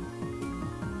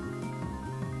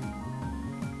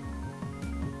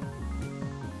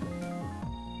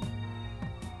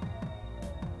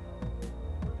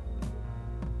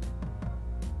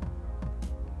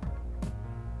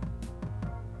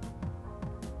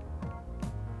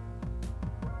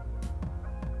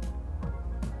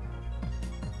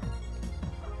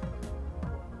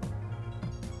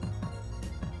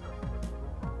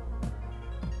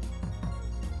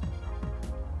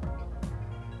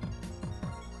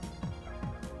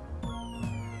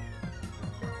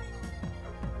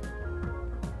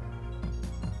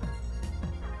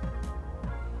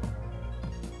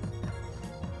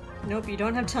 Nope, you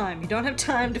don't have time. You don't have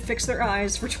time to fix their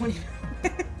eyes for 20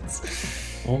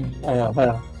 minutes.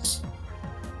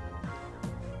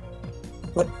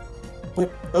 But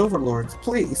overlords,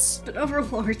 please. But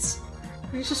overlords,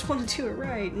 I just want to do it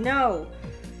right. No.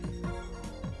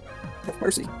 Have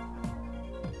mercy.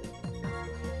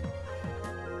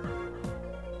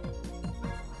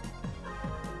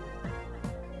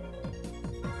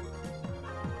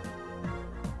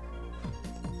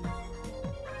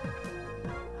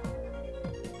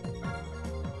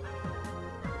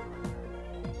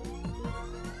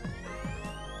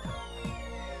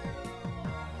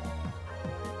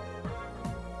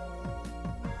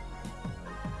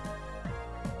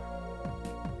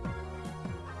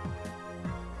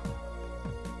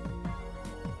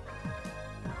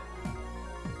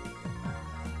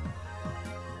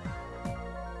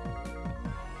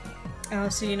 Oh,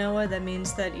 so you know what? That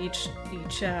means that each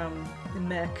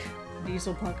mech,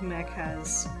 Dieselpunk mech,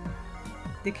 has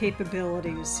the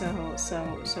capabilities. So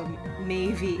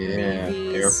maybe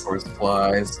Air Force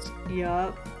flies.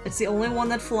 Yup. It's the only one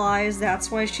that flies. That's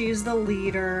why she's the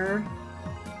leader.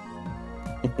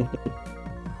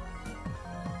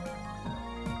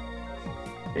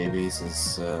 Babies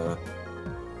is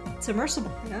It's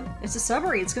immersible, man. It's a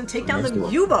submarine. It's gonna take down the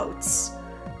U-boats.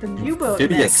 The U-boat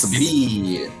Amphibious mechs.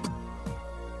 B.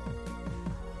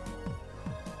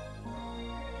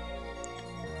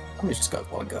 We just got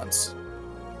a lot of guns.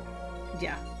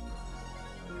 Yeah.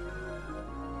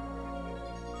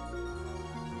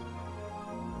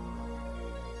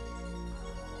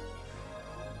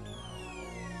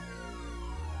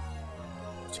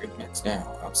 It's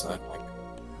now outside, like.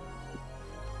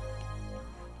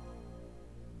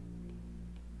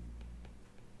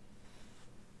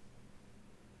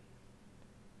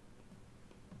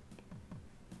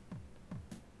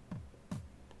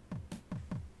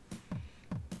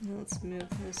 Let's move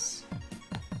this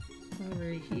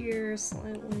over here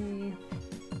slightly.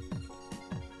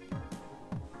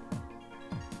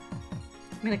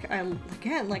 I mean,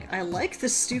 I like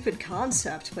this stupid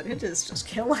concept, but it is just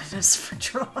killing us for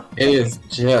drawing. It is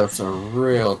just a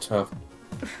real tough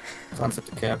concept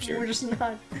to capture. We're just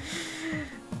not.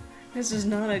 This is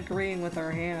not agreeing with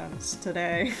our hands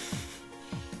today.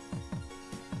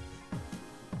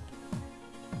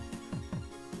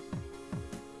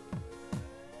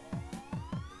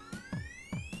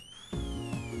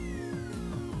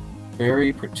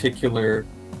 Very particular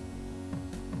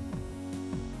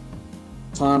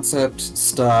concept,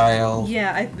 style.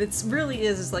 Yeah, it really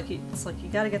is. It's like you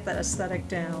gotta get that aesthetic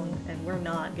down, and we're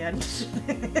not getting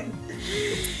it.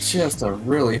 It's just a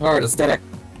really hard aesthetic.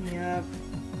 Yep.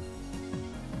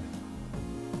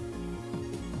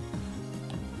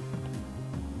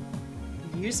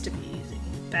 It used to be easy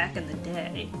back in the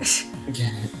day.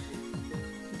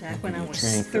 Back when I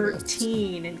was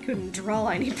 13 and couldn't draw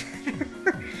any better.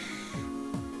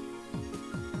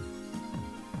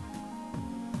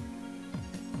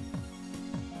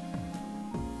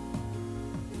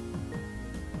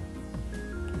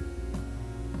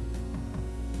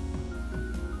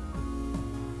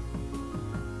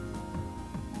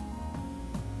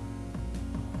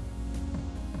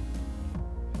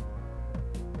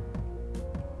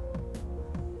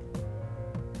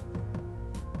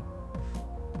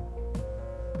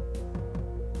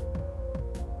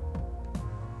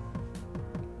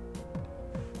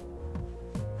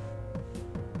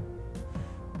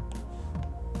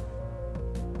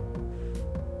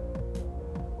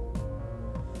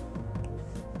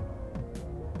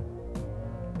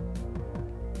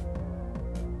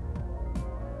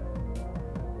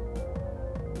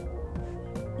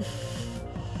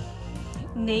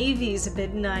 Navy's a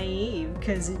bit naive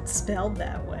because it's spelled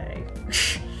that way.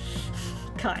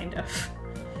 Kind of.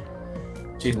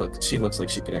 She looks like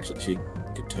she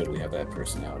could totally have that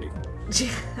personality.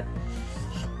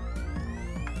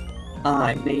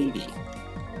 I'm Navy.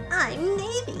 I'm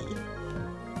Navy.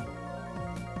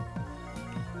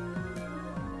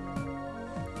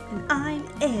 And I'm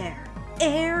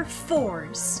Air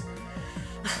Force.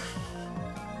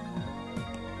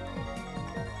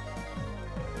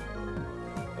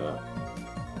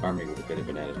 Army with a bit of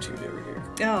an attitude over here.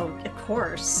 Oh, of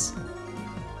course.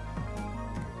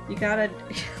 You gotta,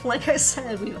 like I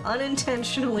said, we've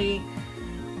unintentionally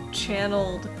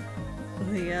channeled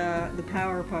the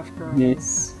Powerpuff Girls.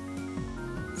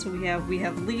 Yeah. So we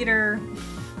have Leader,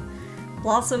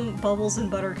 Blossom, Bubbles, and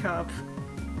Buttercup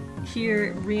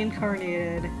here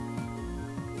reincarnated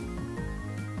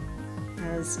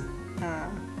as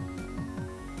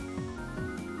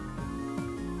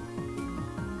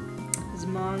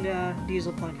manga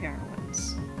Dieselpunk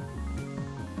heroines.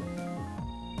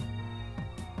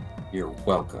 You're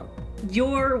welcome.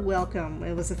 You're welcome.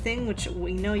 It was a thing which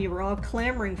we know you were all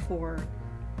clamoring for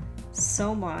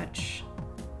so much.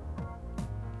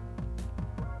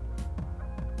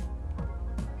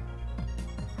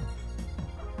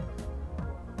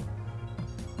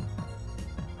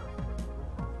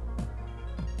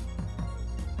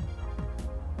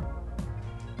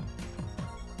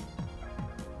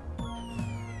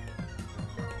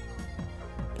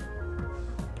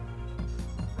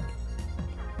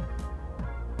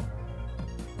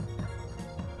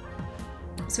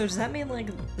 So does that mean, like,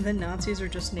 the Nazis are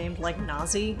just named, like,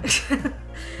 Nazi?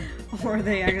 Or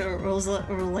they, or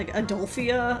like,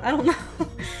 Adolphia? I don't know.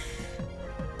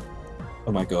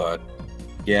 Oh my god.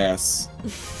 Yes.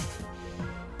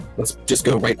 Let's just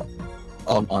go right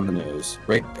on the nose.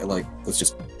 Right, like, let's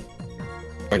just...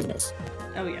 right to the nose.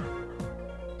 Oh, yeah.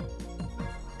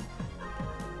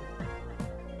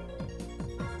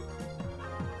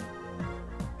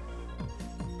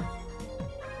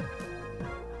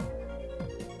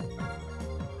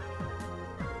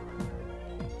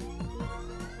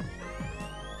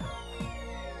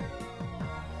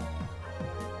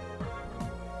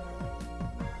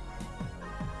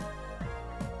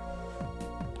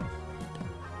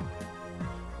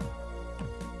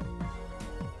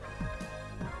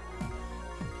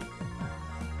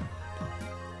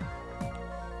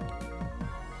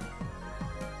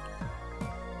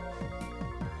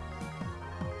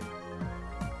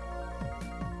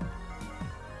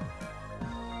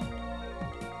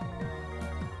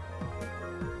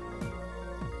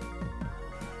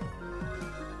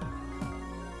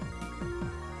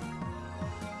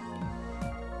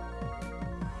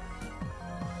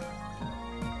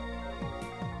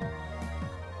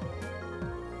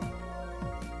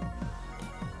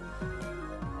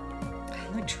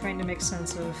 Trying to make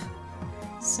sense of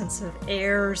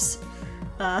Air's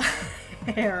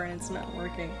hair, and it's not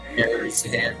working. Air's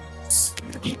hair. So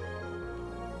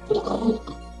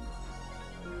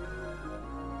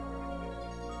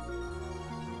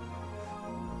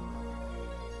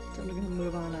I'm gonna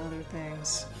move on to other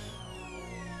things,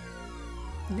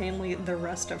 namely the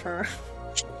rest of her.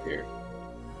 Here.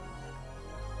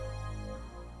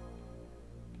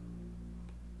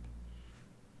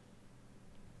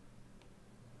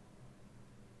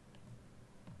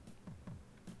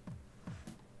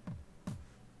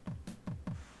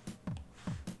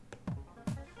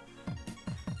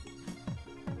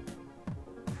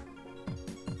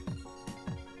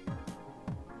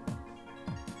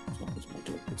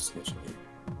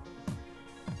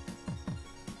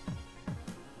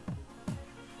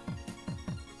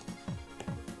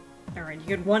 Alright, you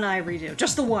get one eye redo.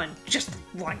 Just the one. Just the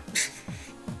one.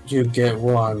 You get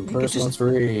one. First one's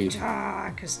free.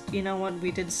 Because you know what?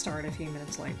 We did start a few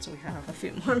minutes late, so we have a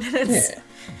few more minutes. Yeah.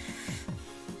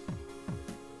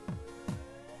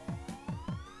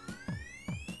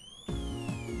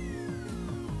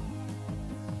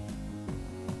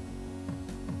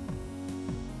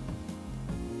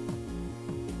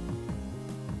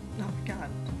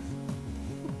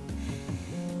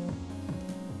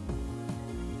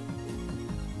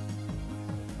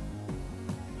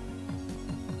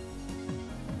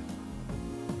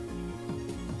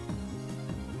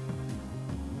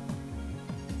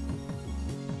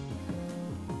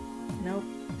 Nope.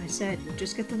 I said,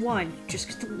 just get the one. Just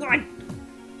get the one!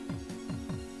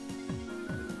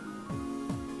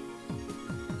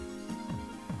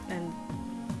 And...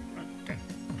 okay.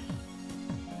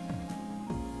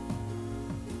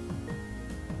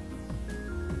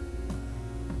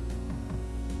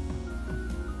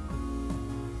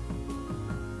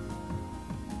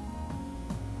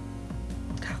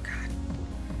 Oh god.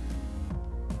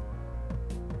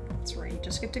 That's right, you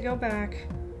just get to go back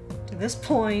to this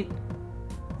point.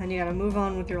 Then you gotta move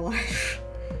on with your life.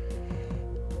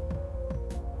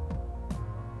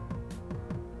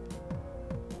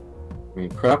 I mean,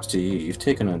 props to you. You've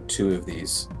taken on 2 of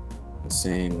these.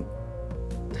 Insane.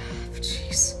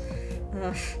 Jeez.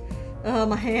 Oh,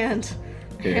 my hand.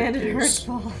 My hand, it hurts,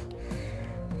 Paul.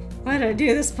 Why did I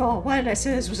do this, Paul? Why did I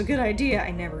say this was a good idea?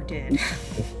 I never did.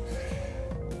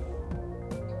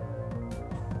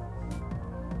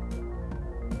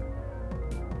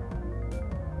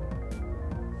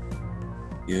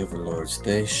 The overlords,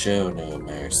 they show no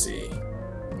mercy.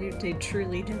 They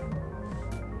truly do. Go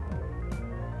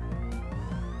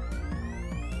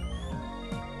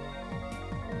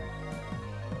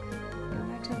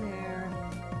back to there.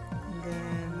 And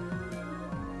then...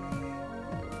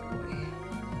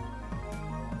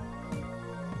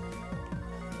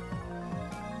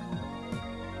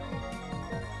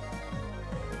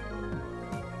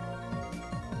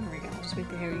 There we go. Just make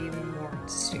the hair even more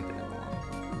stupid and long.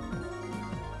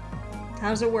 How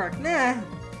does it work? Nah,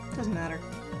 doesn't matter.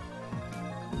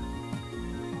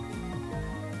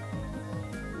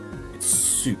 It's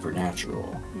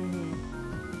supernatural. Mm-hmm.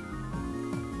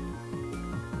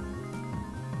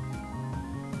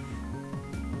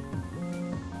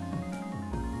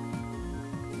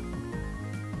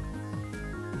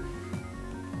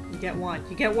 You get one.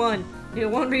 You get one. You get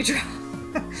one redraw.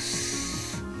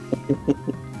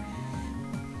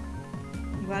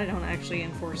 I'm glad I don't actually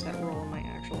enforce that rule in my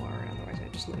actual art, otherwise I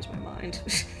just lose my mind.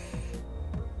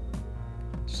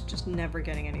 just never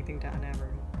getting anything done, ever.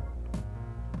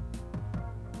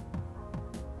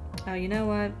 Oh, you know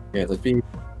what? Yeah, that'd be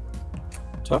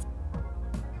tough.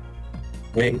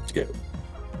 Way to go.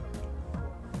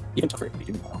 Even tougher if we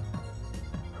do well.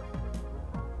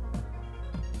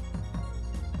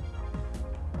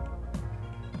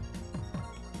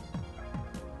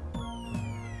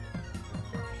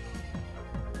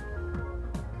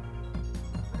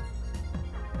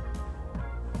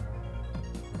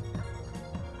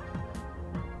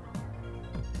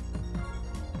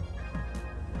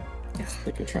 I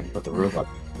think I'm trying to put the robot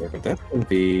there, but that's gonna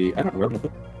be, I don't know.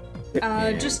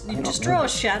 Just draw a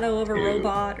shadow of a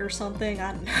robot or something.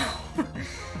 I don't know.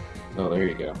 Oh, there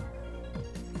you go.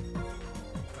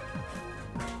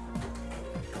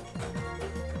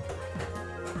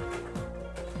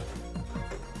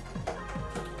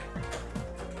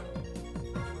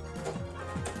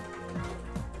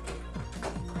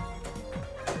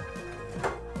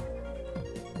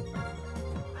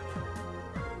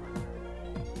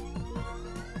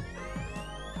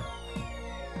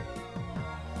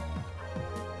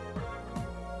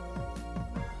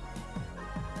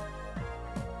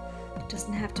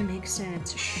 Doesn't have to make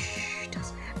sense. Shh,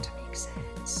 doesn't have to make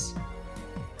sense.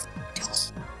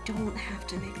 Don't have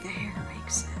to make the hair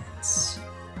make sense.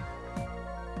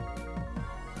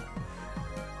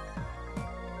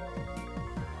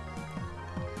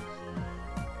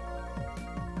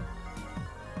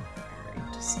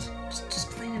 Alright,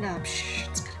 just clean it up. Shh,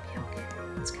 it's gonna be okay.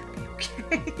 It's gonna be okay.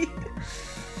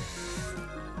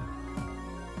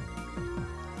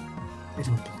 I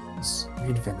don't do this.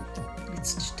 Reinvented them. It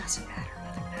just doesn't matter.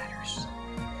 Nothing matters.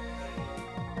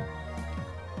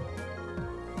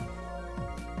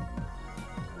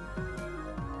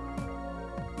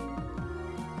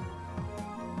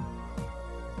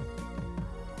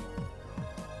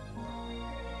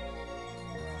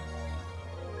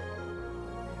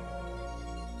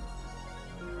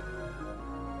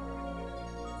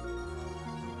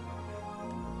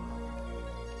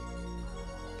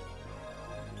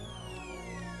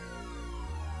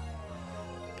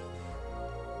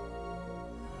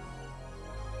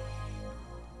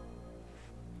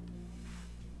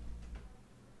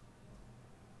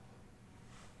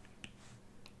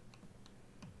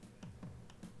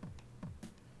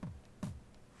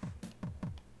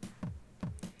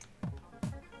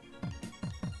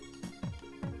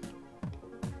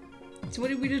 So what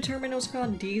did we determine it was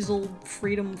called? Diesel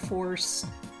Freedom Force.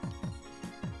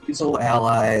 Diesel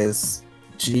Allies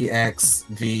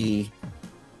GXV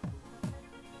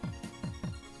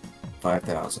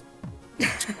 5000.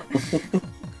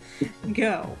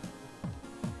 Go.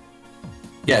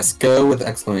 Yes, go with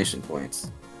exclamation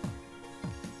points.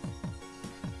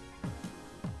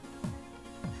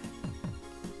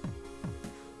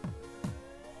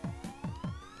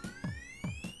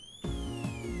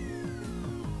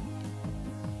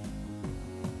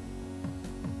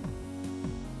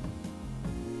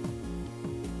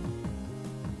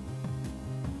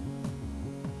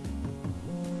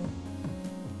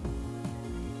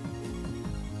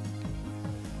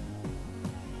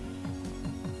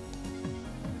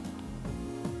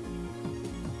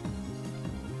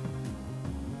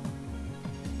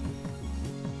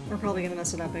 We're probably gonna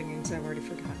mess it up again because I've already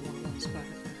forgotten one of those, but...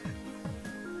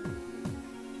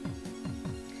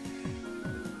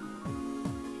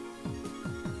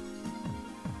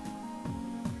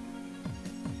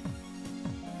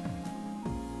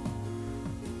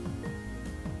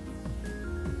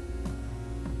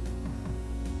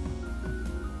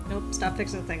 Nope, stop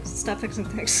fixing things. Stop fixing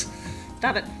things.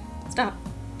 Stop it. Stop.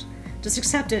 Just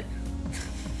accept it.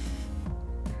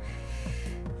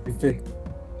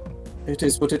 It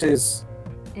is what it is.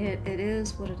 It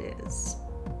is what it is.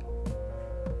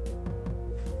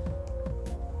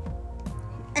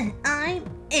 And I'm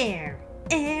Air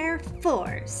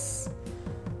Force.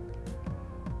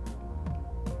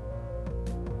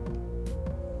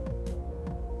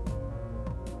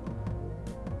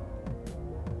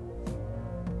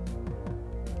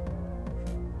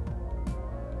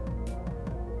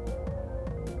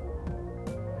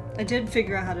 I did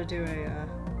figure out how to do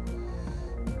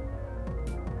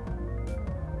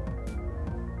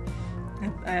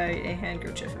a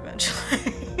handkerchief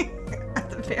eventually.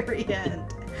 At the very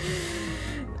end.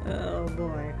 Oh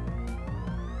boy.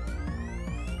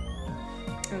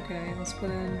 Okay, let's put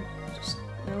in just...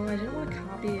 No, I didn't want to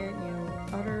copy it, you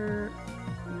utter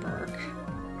Burke.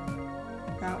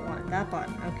 That one, that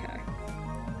button, okay.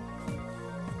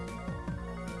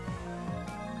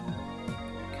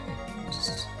 Okay,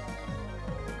 just...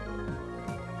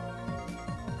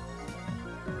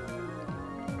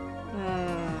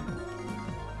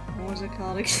 what was it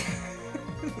called again?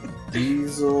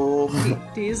 Diesel.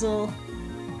 Diesel.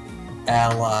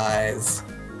 Allies.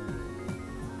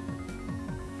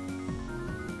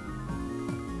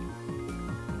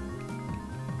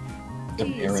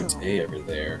 Some errant A over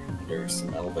there. There's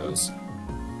some elbows.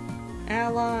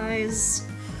 Allies.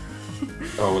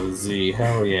 Oh, with a Z.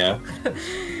 Hell yeah.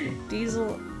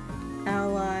 Diesel.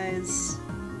 Allies.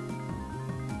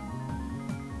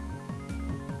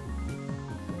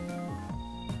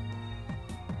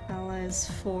 Allies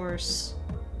force.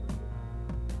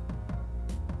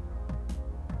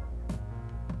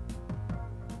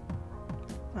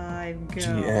 Go.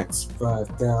 GX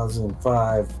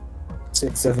 5005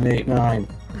 6789.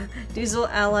 Diesel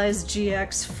Allies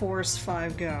GX Force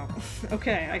 5 go.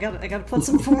 Okay, I gotta put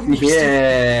some more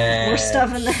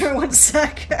stuff in there. 1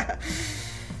 sec.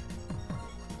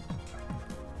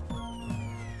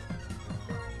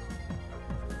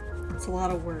 It's a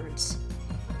lot of words.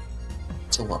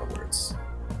 It's a lot of words.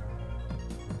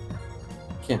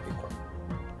 Can't be hard.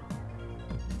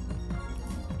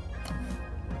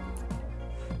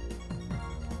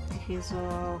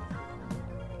 Diesel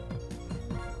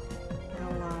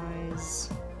Allies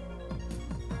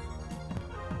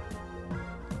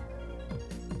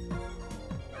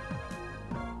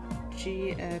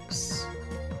GX.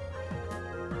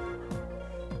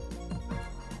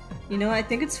 You know, I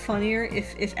think it's funnier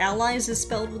if Allies is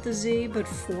spelled with a Z, but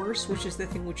Force, which is the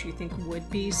thing which you think would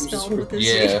be spelled with a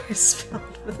Z, is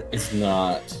spelled with a... It's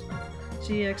not.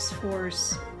 GX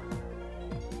Force.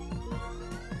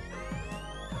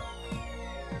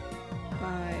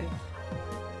 5.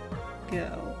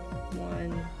 Go.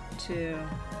 1, 2,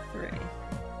 3.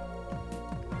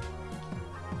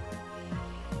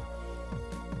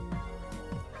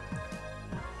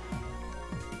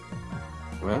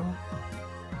 Well,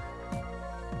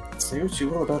 say what you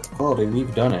will about the quality,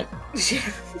 we've done it.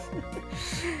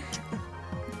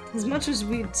 As much as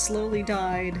we slowly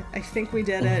died, I think we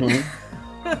did it.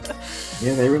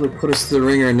 Yeah, they really put us to the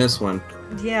ringer in this one.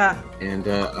 Yeah. And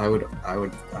I would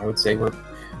say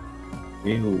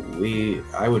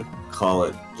I would call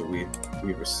it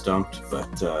we were stumped,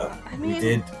 but I mean, we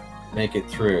did make it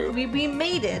through. We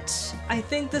made it. I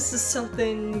think this is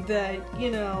something that,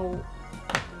 you know,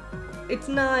 it's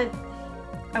not.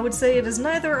 I would say it is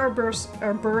neither our burst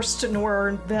nor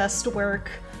our best work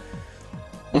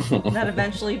that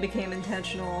eventually became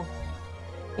intentional.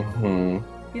 You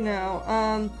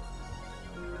know,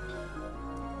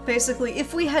 basically,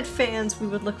 if we had fans, we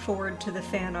would look forward to the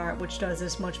fan art, which does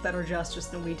this much better justice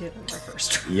than we did in our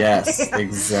first try. Yes,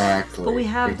 exactly. But we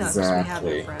have done, so we have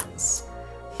no friends.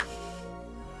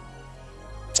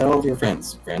 Tell all your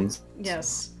friends.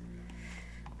 Yes.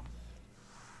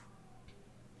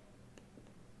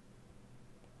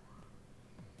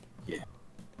 Yeah.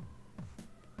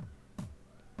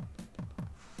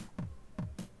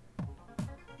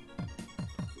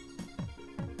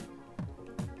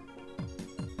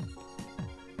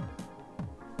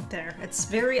 There. It's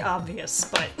very obvious,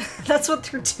 but that's what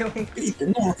they're doing. With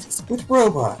robots. With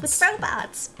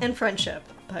robots. And friendship,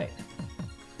 but...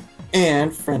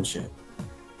 And friendship.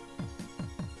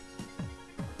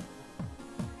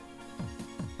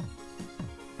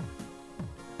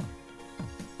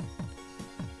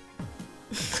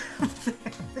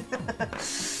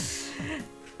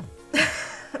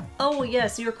 Oh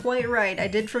yes, you're quite right. I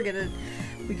did forget it.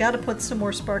 We gotta put some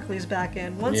more sparklies back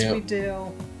in. Once we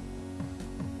do...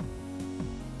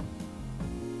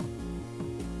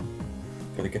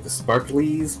 Gotta get the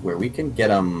sparklies where we can get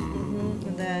them.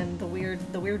 And then the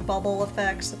weird bubble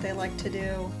effects that they like to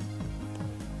do.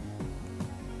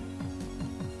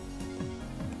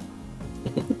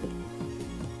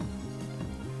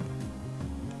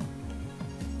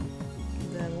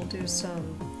 Then we'll do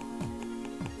some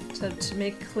to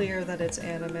make clear that it's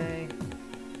anime.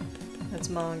 That's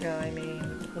manga, I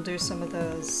mean. We'll do some of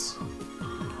those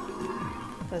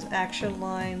action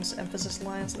lines, emphasis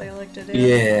lines they like to do.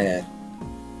 Yeah.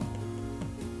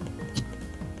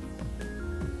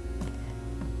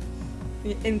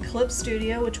 In Clip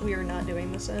Studio, which we are not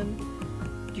doing this in,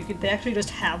 they actually just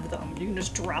have them. You can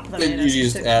just drop them Then in. you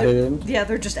just add it in? Yeah,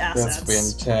 they're just assets.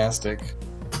 That's fantastic.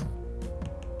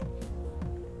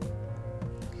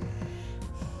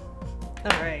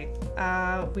 Alright.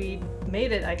 We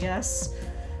made it, I guess.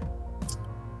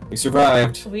 We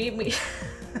survived. We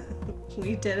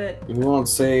we did it. We won't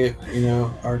say, you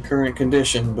know, our current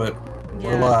condition, but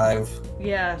we're Yeah. alive.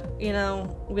 Yeah, you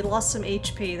know, we lost some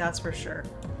HP, that's for sure.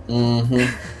 Mm-hmm.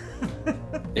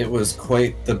 It was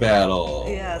quite the battle.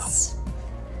 Yes.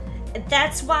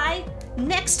 That's why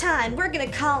next time we're gonna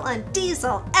call on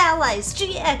Diesel Allies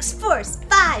GX Force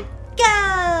 5.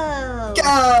 Go!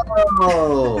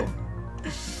 Go!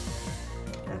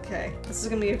 Okay, this is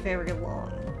gonna be a very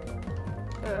long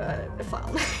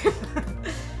file name.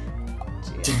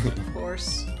 GX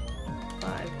Force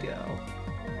 5 Go.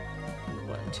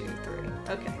 1, 2, 3.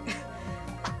 Okay.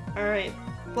 Alright.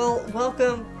 Well,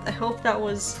 welcome. I hope that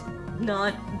was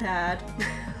not bad.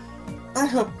 I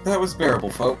hope that was bearable,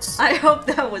 folks. I hope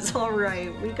that was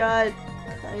alright. We got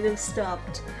kind of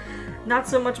stumped. Not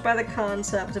so much by the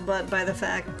concept, but by the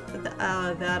fact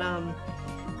that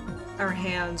our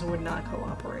hands would not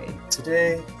cooperate.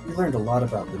 Today, we learned a lot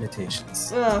about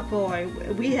limitations. Oh boy,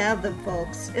 we have them,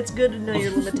 folks. It's good to know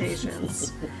your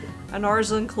limitations. And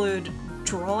ours include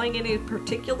drawing in a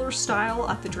particular style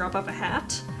at the drop of a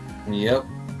hat. Yep.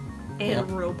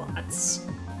 And robots.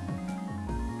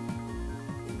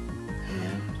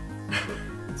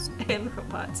 And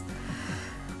robots.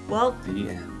 Well, The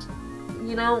end.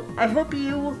 you know, I hope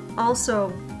you also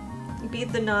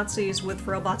beat the Nazis with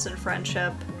robots and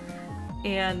friendship.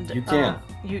 And You can.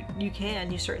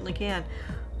 You certainly can.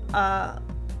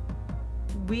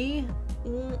 We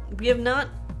have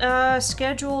not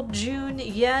scheduled June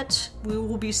yet. We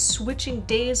will be switching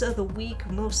days of the week,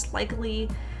 most likely.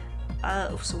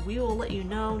 So we will let you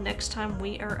know next time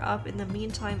we are up. In the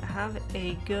meantime, have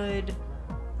a good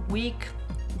week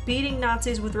beating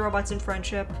Nazis with robots and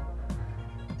friendship,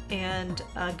 and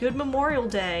a good Memorial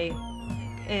Day.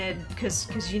 And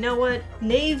because you know what,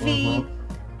 Navy,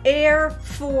 Air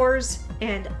Force,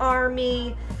 and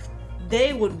Army,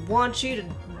 they would want you to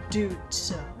do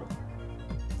so.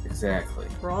 Exactly.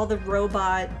 For all the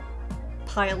robot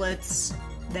pilots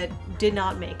that did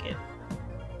not make it.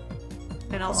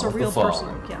 And also All the real person.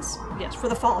 fallen. Yes, for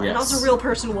the fallen. And Yes. also real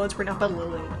person ones. We're not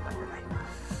belittling them.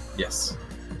 Yes.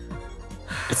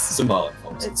 It's symbolic,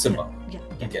 folks. It's symbolic. Yeah.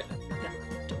 You get it.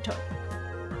 Yeah. Totally.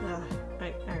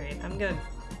 Alright. I'm gonna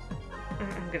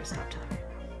stop talking.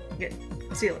 Good.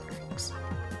 See you later, folks.